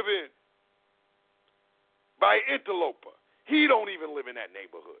you live in, by an interloper. He don't even live in that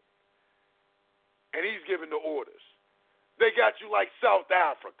neighborhood. And he's giving the orders. They got you like South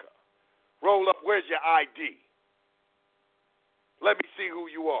Africa. Roll up, where's your ID? Let me see who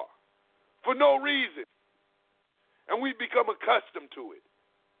you are. For no reason. And we've become accustomed to it.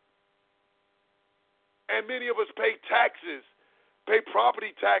 And many of us pay taxes, pay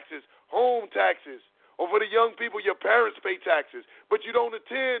property taxes, home taxes. Or for the young people, your parents pay taxes. But you don't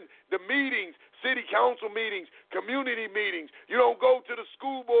attend the meetings, city council meetings, community meetings. You don't go to the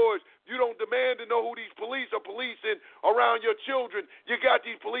school boards. You don't demand to know who these police are policing around your children. You got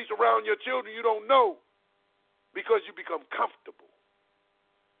these police around your children you don't know because you become comfortable.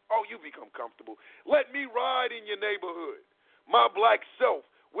 Oh, you become comfortable. Let me ride in your neighborhood, my black self,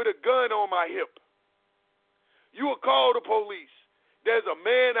 with a gun on my hip. You will call the police. There's a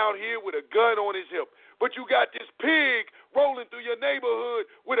man out here with a gun on his hip. But you got this pig rolling through your neighborhood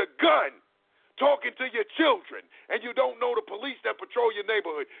with a gun, talking to your children, and you don't know the police that patrol your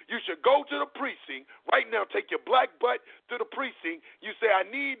neighborhood. You should go to the precinct right now. Take your black butt to the precinct. You say, I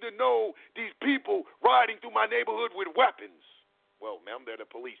need to know these people riding through my neighborhood with weapons. Well, ma'am, they're the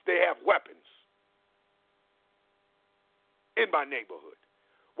police. They have weapons in my neighborhood.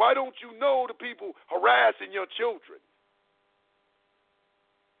 Why don't you know the people harassing your children?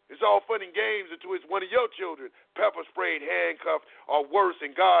 It's all fun and games until it's one of your children pepper sprayed, handcuffed, or worse,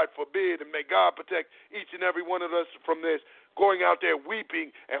 and God forbid, and may God protect each and every one of us from this, going out there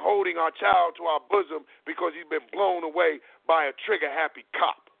weeping and holding our child to our bosom because he's been blown away by a trigger-happy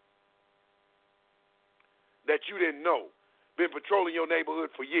cop that you didn't know, been patrolling your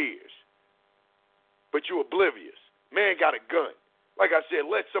neighborhood for years, but you're oblivious. Man got a gun. Like I said,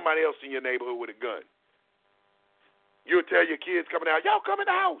 let somebody else in your neighborhood with a gun. You'll tell your kids coming out, y'all come in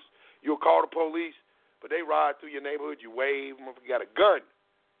the house. You'll call the police, but they ride through your neighborhood. You wave them if you got a gun.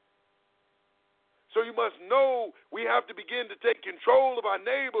 So you must know we have to begin to take control of our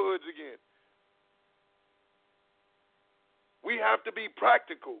neighborhoods again. We have to be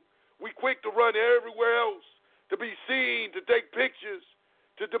practical. We quick to run everywhere else, to be seen, to take pictures,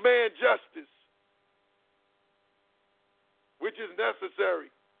 to demand justice, which is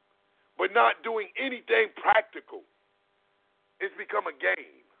necessary, but not doing anything practical. It's become a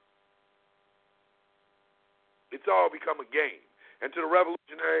game. It's all become a game. And to the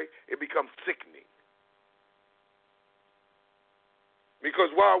revolutionary, it becomes sickening. Because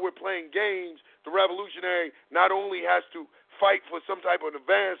while we're playing games, the revolutionary not only has to fight for some type of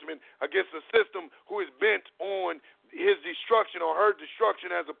advancement against a system who is bent on his destruction or her destruction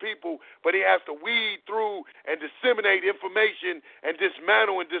as a people, but he has to weed through and disseminate information and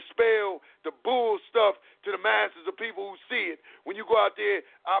dismantle and dispel the bull stuff to the masses of people who see it. When you go out there,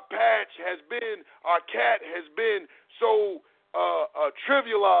 our cat has been so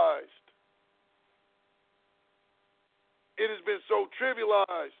trivialized. It has been so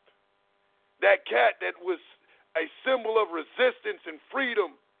trivialized. That cat that was a symbol of resistance and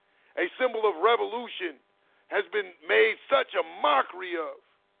freedom, a symbol of revolution, has been made such a mockery of.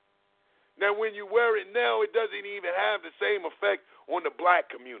 Now, when you wear it now, it doesn't even have the same effect on the black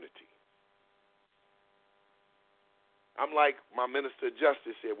community. I'm like my Minister of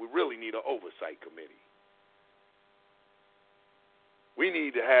Justice said, we really need an oversight committee. We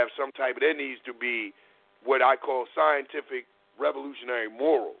need to have some type of, there needs to be what I call scientific revolutionary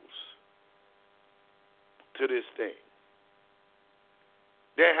morals to this thing.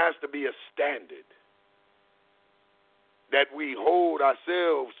 There has to be a standard that we hold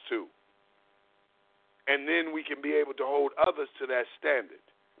ourselves to, and then we can be able to hold others to that standard.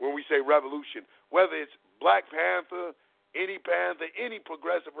 When we say revolution, whether it's Black Panther, any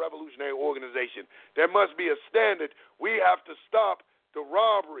progressive revolutionary organization, there must be a standard. We have to stop the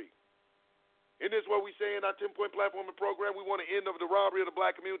robbery. Isn't this what we say in our 10-point platform and program? We want to end of the robbery of the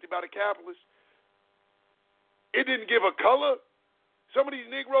black community by the capitalists. It didn't give a color. Some of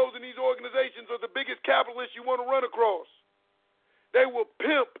these Negroes in these organizations are the biggest capitalists you want to run across. They will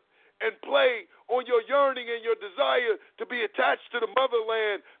pimp and play on your yearning and your desire to be attached to the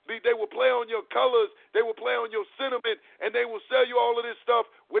motherland. They will play on your colors. They will play on your sentiment, and they will sell you all of this stuff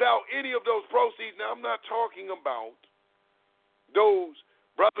without any of those proceeds. Now, I'm not talking about those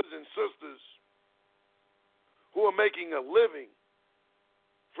brothers and sisters who are making a living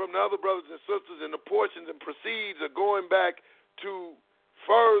from the other brothers and sisters, and the portions and proceeds are going back to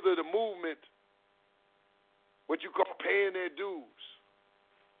further the movement, what you call paying their dues.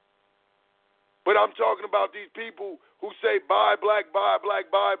 But I'm talking about these people who say buy black, buy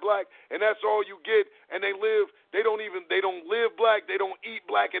black, buy black, and that's all you get, and they don't live black, they don't eat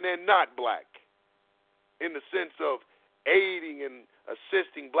black, and they're not black in the sense of aiding and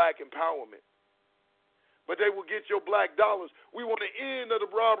assisting black empowerment. But they will get your black dollars. We want to end of the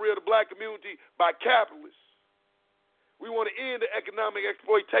robbery of the black community by capitalists. We want to end the economic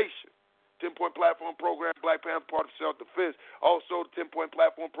exploitation. 10-point platform program, Black Panther Party for Self-Defense. Also, the 10-point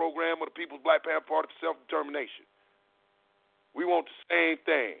platform program of the People's Black Panther Party for Self-Determination. We want the same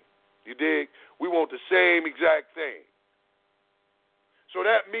thing. You dig? We want the same exact thing. So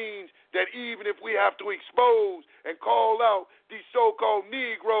that means that even if we have to expose and call out these so-called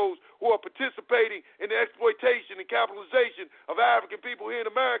Negroes who are participating in the exploitation and capitalization of African people here in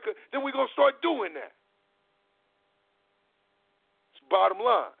America, then we're going to start doing that. It's bottom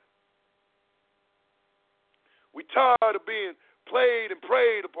line. We're tired of being played and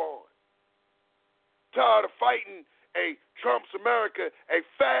preyed upon. Tired of fighting a Trump's America, a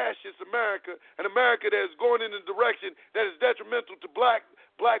fascist America, an America that is going in a direction that is detrimental to black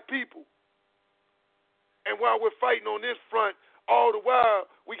people. And while we're fighting on this front, all the while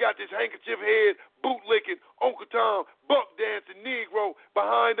we got this handkerchief head, bootlicking, Uncle Tom, buck dancing Negro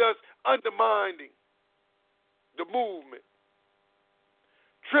behind us, undermining the movement,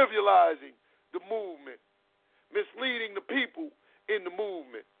 trivializing the movement, misleading the people in the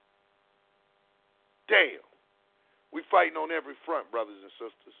movement. Damn. We fighting on every front, brothers and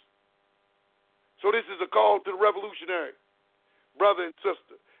sisters. So this is a call to the revolutionary brother and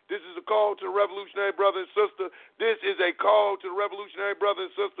sister. This is a call to the revolutionary brother and sister. This is a call to the revolutionary brother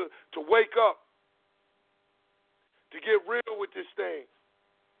and sister to wake up, to get real with this thing,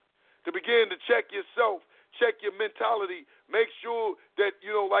 to begin to check yourself, check your mentality, make sure that,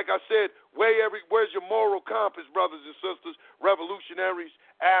 like I said, where's your moral compass, brothers and sisters, revolutionaries,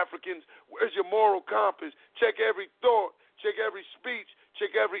 Africans, where's your moral compass? Check every thought, check every speech,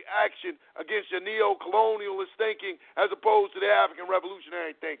 check every action against your neo-colonialist thinking as opposed to the African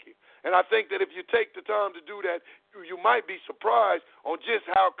revolutionary thinking. And I think that if you take the time to do that, you might be surprised on just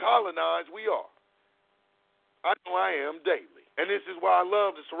how colonized we are. I know I am daily. And this is why I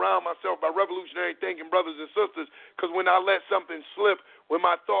love to surround myself by revolutionary thinking brothers and sisters, because when I let something slip, when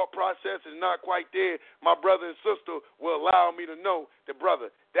my thought process is not quite there, my brother and sister will allow me to know that,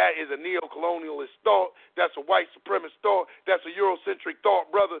 brother, that is a neo-colonialist thought. That's a white supremacist thought. That's a Eurocentric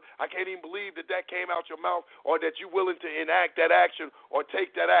thought, brother. I can't even believe that came out your mouth, or that you're willing to enact that action or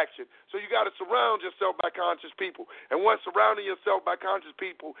take that action. So you got to surround yourself by conscious people. And once surrounding yourself by conscious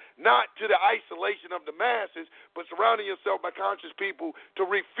people, not to the isolation of the masses, but surrounding yourself by conscious people to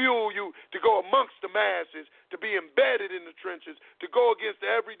refuel you, to go amongst the masses, to be embedded in the trenches, to go against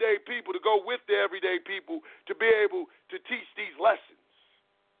the everyday people, to go with the everyday people, to be able to teach these lessons.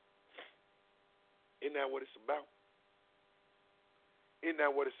 Isn't that what it's about? Isn't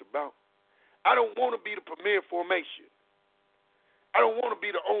that what it's about? I don't want to be the premier formation. I don't want to be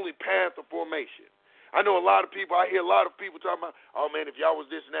the only Panther formation. I know a lot of people, I hear a lot of people talking about, oh man, if y'all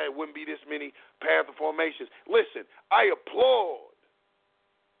was this and that, it wouldn't be this many Panther formations. Listen, I applaud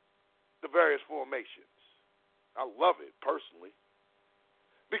the various formations. I love it personally.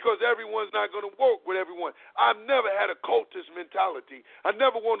 Because everyone's not going to work with everyone. I've never had a cultist mentality. I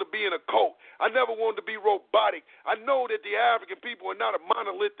never wanted to be in a cult. I never wanted to be robotic. I know that the African people are not a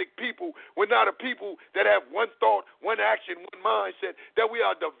monolithic people. We're not a people that have one thought, one action, one mindset. That we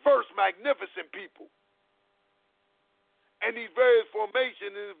are diverse, magnificent people. And these various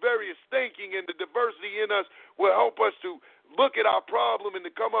formations and various thinking and the diversity in us will help us to look at our problem and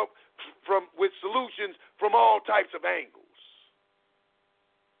to come up with solutions from all types of angles.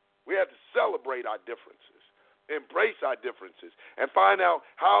 We have to celebrate our differences, embrace our differences, and find out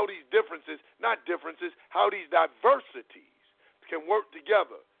how these differences, not differences, how these diversities can work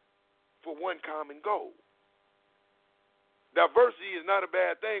together for one common goal. Diversity is not a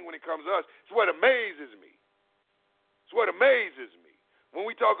bad thing when it comes to us. It's what amazes me. It's what amazes me. When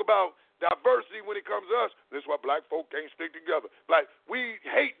we talk about diversity when it comes to us, that's why black folk can't stick together. Like, we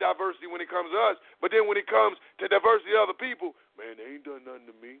hate diversity when it comes to us, but then when it comes to diversity of other people, man, they ain't done nothing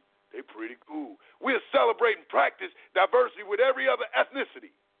to me. They pretty cool. We'll celebrate and practice diversity with every other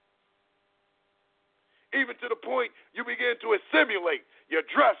ethnicity. Even to the point you begin to assimilate. You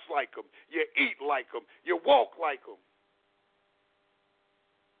dress like them. You eat like them. You walk like them.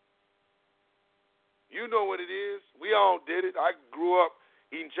 You know what it is. We all did it. I grew up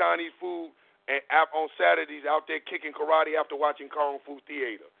eating Chinese food and on Saturdays out there kicking karate after watching Kung Fu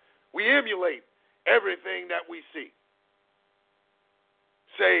Theater. We emulate everything that we see.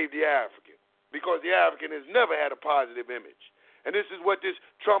 Save the African, because the African has never had a positive image. And this is what this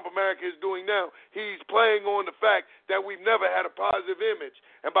Trump America is doing now. He's playing on the fact that we've never had a positive image.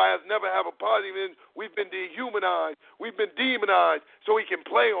 And by us never have a positive image, we've been dehumanized, we've been demonized, so he can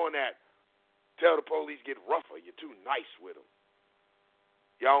play on that. Tell the police, get rougher, you're too nice with them.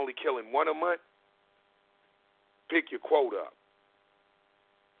 Y'all only killing one a month? Pick your quote up.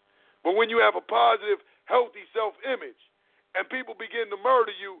 But when you have a positive, healthy self-image, and people begin to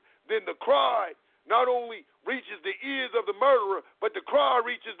murder you, then the cry not only reaches the ears of the murderer, but the cry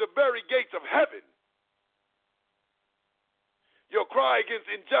reaches the very gates of heaven. Your cry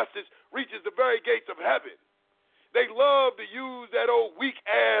against injustice reaches the very gates of heaven. They love to use that old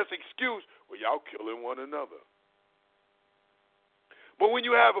weak-ass excuse, well, y'all killing one another. But when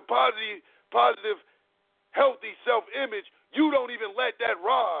you have a positive, healthy self-image, you don't even let that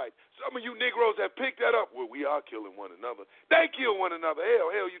ride. Some of you Negroes have picked that up. Well, we are killing one another. They kill one another.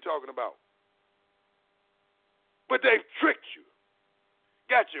 Hell you talking about? But they've tricked you.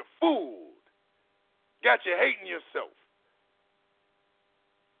 Got you fooled. Got you hating yourself.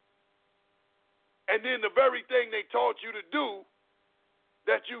 And then the very thing they taught you to do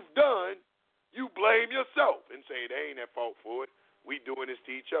that you've done, you blame yourself and say, they ain't at fault for it. We doing this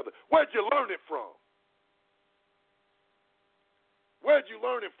to each other. Where'd you learn it from? Where'd you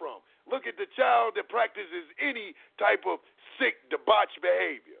learn it from? Look at the child that practices any type of sick, debauched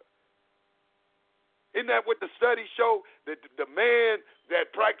behavior. Isn't that what the studies show? That the man that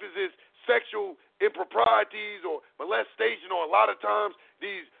practices sexual improprieties or molestation, or a lot of times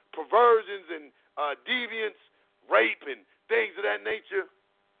these perversions and deviance, rape, and things of that nature,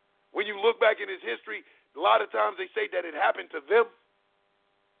 when you look back in his history, a lot of times they say that it happened to them.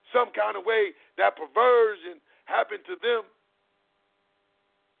 Some kind of way that perversion happened to them.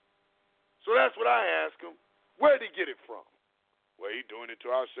 So that's what I ask him. Where'd he get it from? Well, he doing it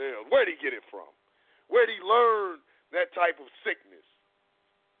to ourselves. Where'd he get it from? Where'd he learn that type of sickness?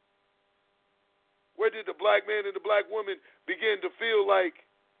 Where did the black man and the black woman begin to feel like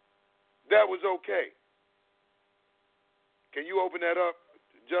that was okay? Can you open that up,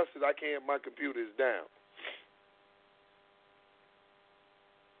 Justice? I can't. My computer is down.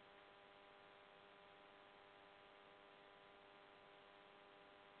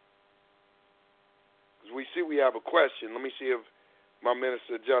 We see we have a question. Let me see if my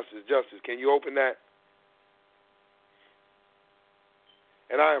Minister of Justice, can you open that?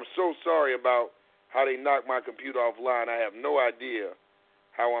 And I am so sorry about how they knocked my computer offline. I have no idea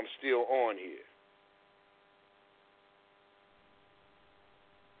how I'm still on here.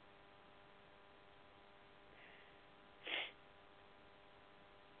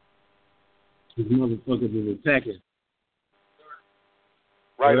 These motherfuckers is attacking.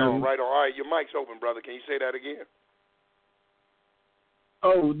 Right on. All right, your mic's open, brother. Can you say that again?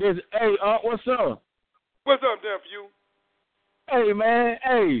 Oh, hey, what's up? What's up, nephew? Hey, man,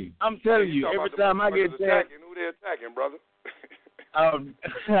 hey, I'm telling you, every time I get attacked. Who they attacking, brother?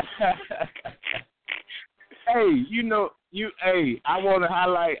 Hey, I want to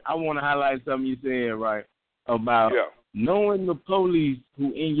highlight something you said, right, about knowing the police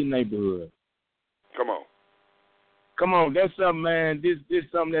who in your neighborhood. Come on, that's something, man. This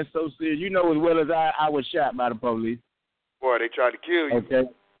something that's so serious. You know as well as I was shot by the police. Boy, they tried to kill you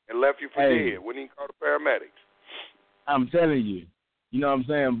and left you for dead. Wouldn't even call the paramedics. I'm telling you. You know what I'm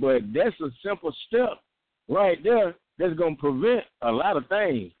saying? But that's a simple step right there that's going to prevent a lot of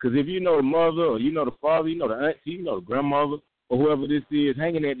things. Because if you know the mother or you know the father, you know the auntie, you know the grandmother or whoever this is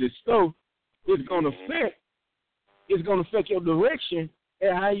hanging at this stove, it's going to affect your direction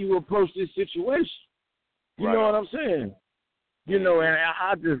and how you approach this situation. You know what I'm saying? You know, and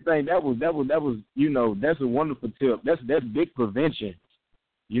I just think that was that's a wonderful tip. That's big prevention.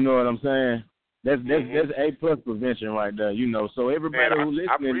 You know what I'm saying? That's A+ prevention right there. You know, so everybody who's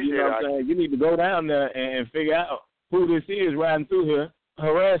listening, you know what I'm saying, you need to go down there and figure out who this is riding through here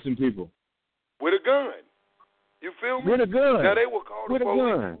harassing people with a gun. You feel me? With a gun. Now they will call the police.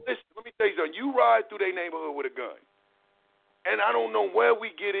 Gun. Listen, let me tell you something. You ride through their neighborhood with a gun, and I don't know where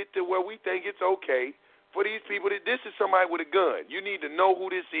we get it to where we think it's okay for these people that this is somebody with a gun. You need to know who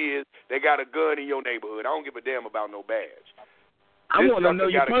this is. They got a gun in your neighborhood. I don't give a damn about no badge. I want to know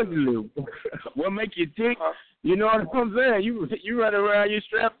your personally. What make you tick? You know what I'm saying? You run around, you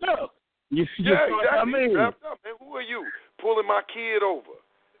strapped up. Exactly. I mean, strapped up. Man, who are you? Pulling my kid over.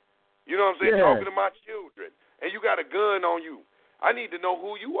 You know what I'm saying? Talking to my children. And you got a gun on you. I need to know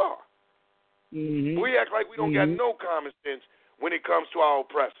who you are. Mm-hmm. We act like we don't got no common sense when it comes to our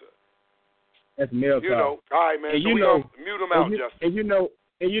oppressor. That's male talk. You know, all right, man. And so you we know, mute them out, Justin. And you know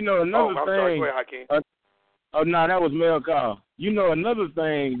another I'm thing. Sorry, go ahead, Hakeem. No, that was male call. You know another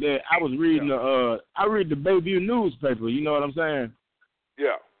thing that I was reading. I read the Bayview newspaper. You know what I'm saying?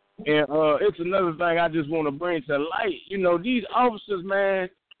 Yeah. And it's another thing I just want to bring to light. You know, these officers, man,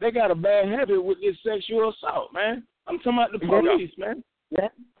 they got a bad habit with this sexual assault, man. I'm talking about the police, man. Yeah.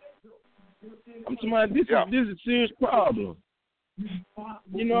 I'm talking about this is a serious problem.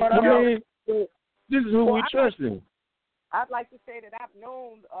 You know what I mean? So this is who we trusting. I'd like to say that I've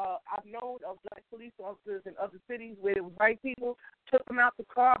known of black police officers in other cities where it was white people, took them out the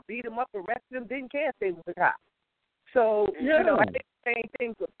car, beat them up, arrested them, didn't care if they was a cop. So, you know, I think the same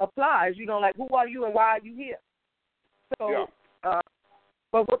thing applies. You know, like, who are you and why are you here? So,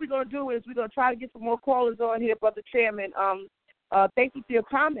 But what we're going to do is we're going to try to get some more callers on here, Brother Chairman. Thank you for your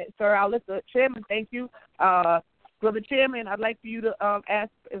comment, sir. I'll let the chairman thank you. Brother Chairman, I'd like for you to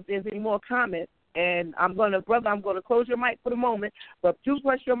ask if there's any more comments. And I'm going to close your mic for the moment, but do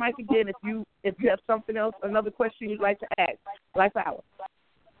press your mic again if you have something else, another question you'd like to ask. Black Power.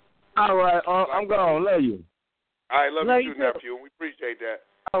 All right, I'm gone. Love you. I love you too, nephew, and we appreciate that.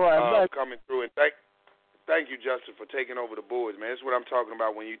 All right, coming through, and thank you, Justin, for taking over the boards, man. This is what I'm talking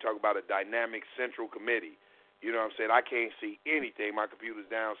about when you talk about a dynamic central committee. You know what I'm saying? I can't see anything. My computer's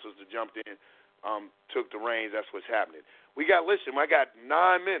down. Sister jumped in, took the reins. That's what's happening. I got 9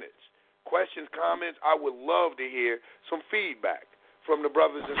 minutes. Questions, comments. I would love to hear some feedback from the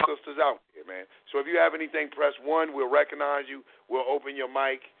brothers and sisters out there, man. So if you have anything, press 1. We'll recognize you. We'll open your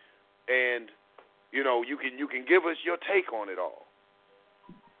mic, and you know you can give us your take on it all.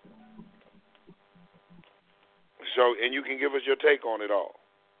 So, and you can give us your take on it all.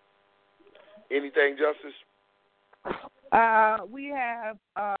 Anything, Justice? We have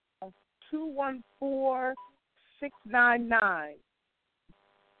 214-699.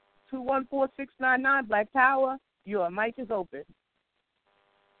 214-699, Black Power, your mic is open.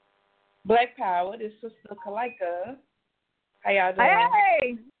 Black Power, this is Sister Kalika. How y'all doing?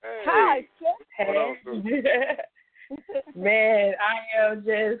 Hey! Hi, hey. Man, I am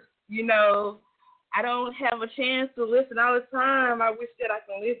just, I don't have a chance to listen all the time. I wish that I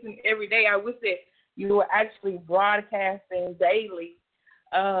can listen every day. I wish that you were actually broadcasting daily.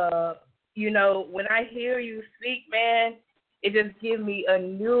 When I hear you speak, man, it just gives me a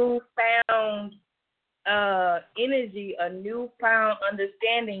newfound energy, a newfound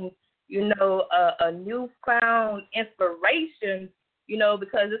understanding, a newfound inspiration,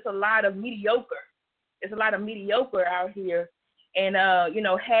 because it's a lot of mediocre. It's a lot of mediocre out here and,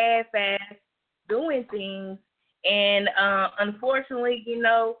 half-ass doing things. And unfortunately,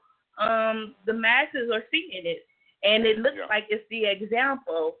 the masses are seeing it. And it looks like it's the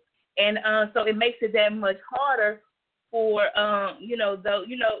example. And so it makes it that much harder for, even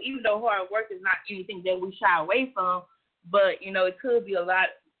though hard work is not anything that we shy away from, but, it could be a lot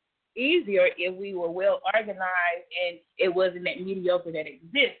easier if we were well organized and it wasn't that mediocre that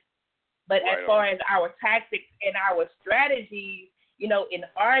exists. But as far as our tactics and our strategies, in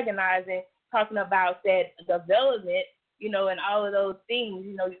organizing, talking about that development, and all of those things,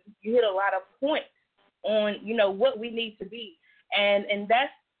 you hit a lot of points on, what we need to be. And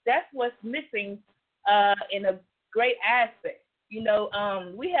that's what's missing in a great aspect. We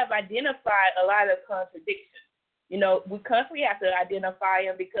have identified a lot of contradictions. We constantly have to identify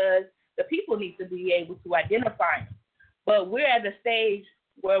them because the people need to be able to identify them. But we're at the stage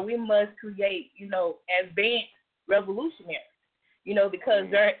where we must create, advanced revolutionaries, because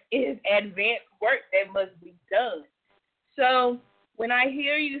there is advanced work that must be done. So when I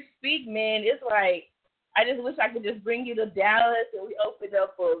hear you speak, man, it's like I just wish I could just bring you to Dallas and we open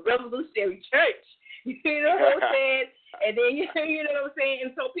up a revolutionary church. You know what I'm saying? And then you know what I'm saying?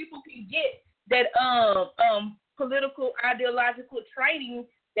 And so people can get that political ideological training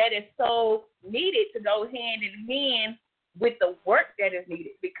that is so needed to go hand in hand with the work that is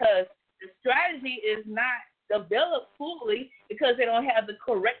needed, because the strategy is not developed fully because they don't have the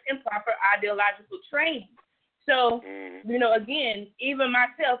correct and proper ideological training. So, again, even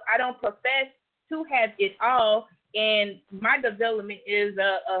myself, I don't profess to have it all, and my development is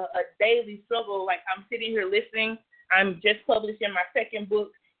a daily struggle. Like, I'm sitting here listening. I'm just publishing my second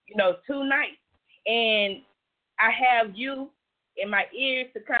book, 2 nights, and I have you in my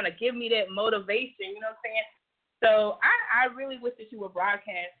ears to kind of give me that motivation, you know what I'm saying? So I really wish that you would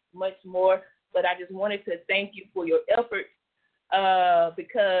broadcast much more, but I just wanted to thank you for your efforts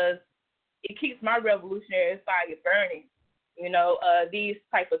because it keeps my revolutionary fire burning, these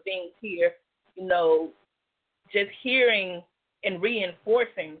type of things here, just hearing and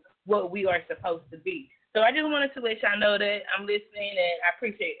reinforcing what we are supposed to be. So I just wanted to let y'all know that I'm listening and I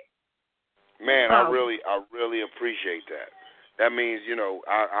appreciate it. Man, I really appreciate that. That means,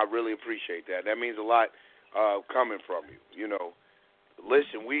 I really appreciate that. That means a lot coming from you.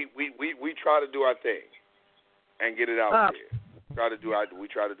 Listen, we try to do our thing and get it out there. We try to do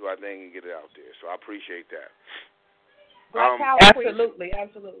our thing and get it out there. So I appreciate that. Absolutely.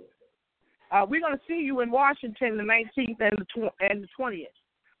 We're going to see you in Washington the 19th and the 20th.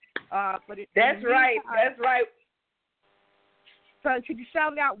 That's right. So could you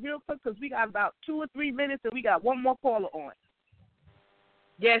shout it out real quick, because we got about 2 or 3 minutes and we got one more caller on.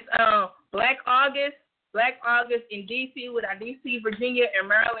 Yes, Black August in D.C. with our D.C., Virginia, and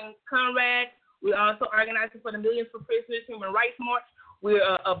Maryland Conrad. We're also organizing for the Millions for Prisoners Human Rights March. We're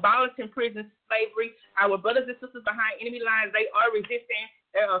abolishing prison slavery. Our brothers and sisters behind enemy lines, they are resisting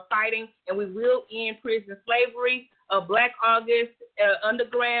fighting, and we will end prison slavery. Black August,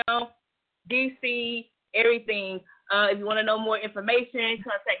 Underground, DC, everything. If you want to know more information,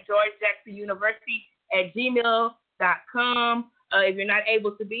 contact George Jackson University at gmail.com. If you're not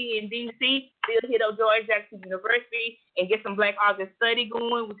able to be in DC, still hit up George Jackson University and get some Black August study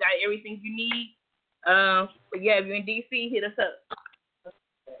going. We got everything you need. But yeah, if you're in DC, hit us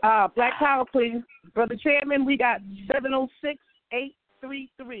up. Black Power, please. Brother Chairman, we got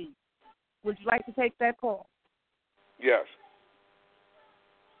 706-833. Would you like to take that call? Yes.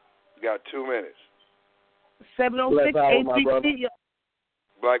 You got 2 minutes. 706-833.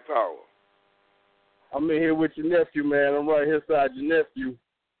 Black Power. I'm in here with your nephew, man. I'm right here beside your nephew.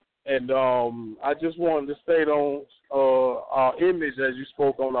 And I just wanted to state on our image, as you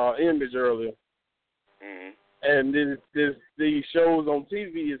spoke on our image earlier. Mm-hmm. And these shows on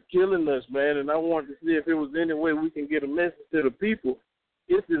TV is killing us, man. And I wanted to see if there was any way we can get a message to the people.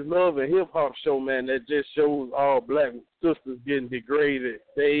 It's this Love and Hip Hop show, man, that just shows all black sisters getting degraded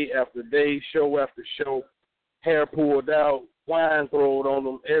day after day, show after show, hair pulled out, wine thrown on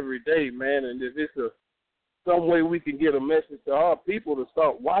them every day, man. And if it's some way we can get a message to our people to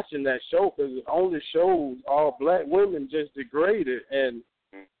start watching that show, because it only shows all black women just degraded. And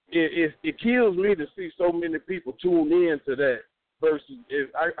it kills me to see so many people tune in to that. Versus,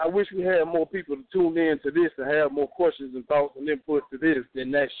 I wish we had more people to tune in to this and have more questions and thoughts and input to this than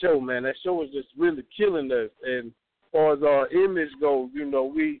that show, man. That show is just really killing us. And as far as our image goes, you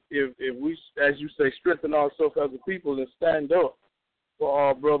know, if we, as you say, strengthen ourselves as a people and stand up for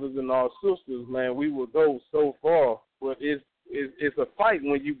our brothers and our sisters, man, we will go so far. But it's a fight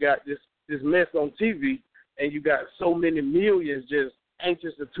when you got this mess on TV and you got so many millions just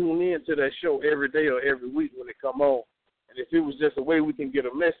anxious to tune in to that show every day or every week when it come on. And if it was just a way we can get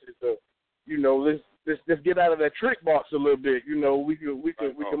a message of, you know, let's get out of that trick box a little bit. You know, we can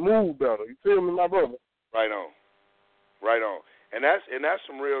move better. You feel me, my brother? Right on. And that's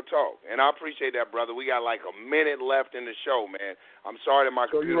some real talk. And I appreciate that, brother. We got like a minute left in the show, man. I'm sorry that my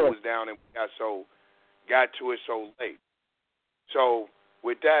computer was down and we got to it so late. So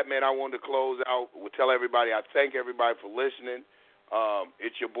with that, man, I wanted to close out. We'll tell everybody I thank everybody for listening.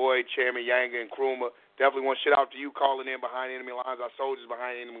 It's your boy, Chairman Yanga and Nkrumah. Definitely want to shout out to you calling in behind enemy lines, our soldiers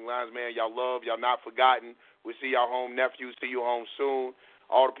behind enemy lines, man. Y'all love, y'all not forgotten. We see y'all home, nephews. See you home soon.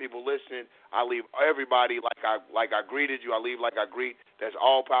 All the people listening, I leave everybody like I greeted you. I leave like I greet. That's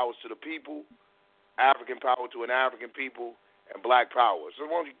all powers to the people, African power to an African people, and black power. So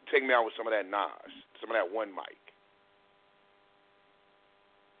why don't you take me out with some of that Nas, some of that one mic.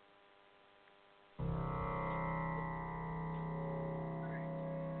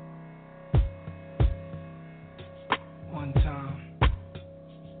 One time.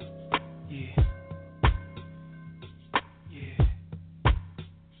 Yeah.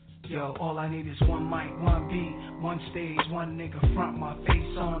 Yo, all I need is one mic, one beat, one stage, one nigga front my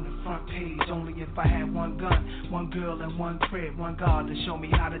face on the front page. Only if I had one gun, one girl and one crib, one God to show me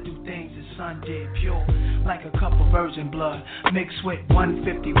how to do things the sun did. Pure, like a cup of virgin blood, mixed with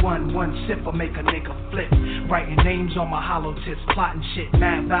 151, one sip will make a nigga flip. Writing names on my hollow tips, plotting shit,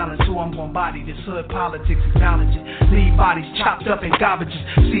 mad balance, who I'm gon' body. This hood politics acknowledge it. Leave bodies chopped up in garbages.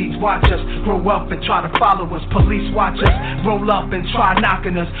 Seeds watch us grow up and try to follow us. Police watch us roll up and try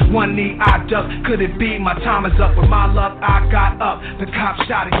knocking us. One knee I duck, could it be my time is up? With my luck I got up, the cop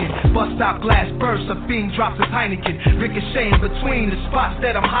shot again. Bus stop glass burst, a fiend drops his Heineken. Ricocheting between the spots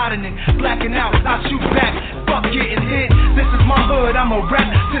that I'm hiding in. Blacking out, I shoot back, fuck getting hit. This is my hood, I'm a rap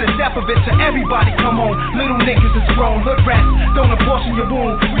to the death of it. To everybody come on, little niggas is grown. Hood rats, don't abortion your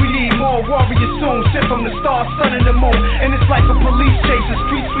wound. We need more warriors soon. Sent from the stars, sun and the moon. And it's like a police chase,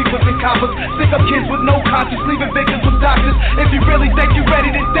 street sweepers and coppers. Stick up kids with no conscience, leaving victims with doctors. If you really think you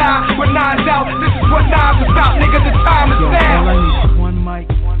ready to die, with nines out, this is what nines is about, nigga, the time is now. All I need is one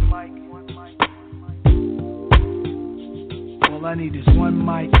mic. All I need is one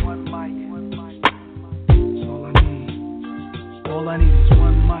mic. That's all I need. All I need is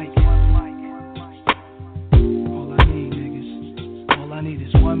one mic. All I need, niggas. All I need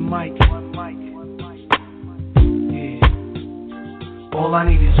is one mic. All I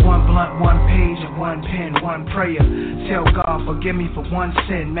need is one blunt, one page, and one pen, one prayer. Tell God, forgive me for one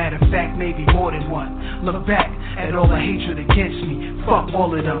sin. Matter of fact, maybe more than one. Look back at all the hatred against me. Fuck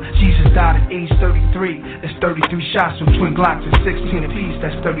all of them. Jesus died at age 33. That's 33 shots from twin Glocks at 16 apiece.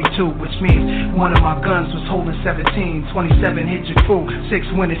 That's 32, which means one of my guns was holding 17. 27 hit your crew, 6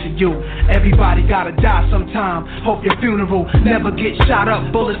 went it to you. Everybody gotta die sometime. Hope your funeral never get shot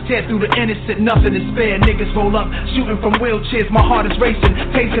up. Bullets tear through the innocent, nothing is fair. Niggas roll up, shooting from wheelchairs. My heart is racing,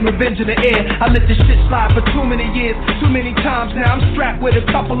 tasting revenge in the air. I lit the this shit slide for too many years, too many times now. I'm strapped with a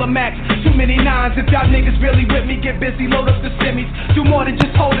couple of Macs, too many nines. If y'all niggas really with me, get busy, load up the semis. Do more than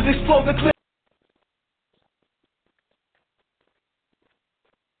just hold it, explode the clip.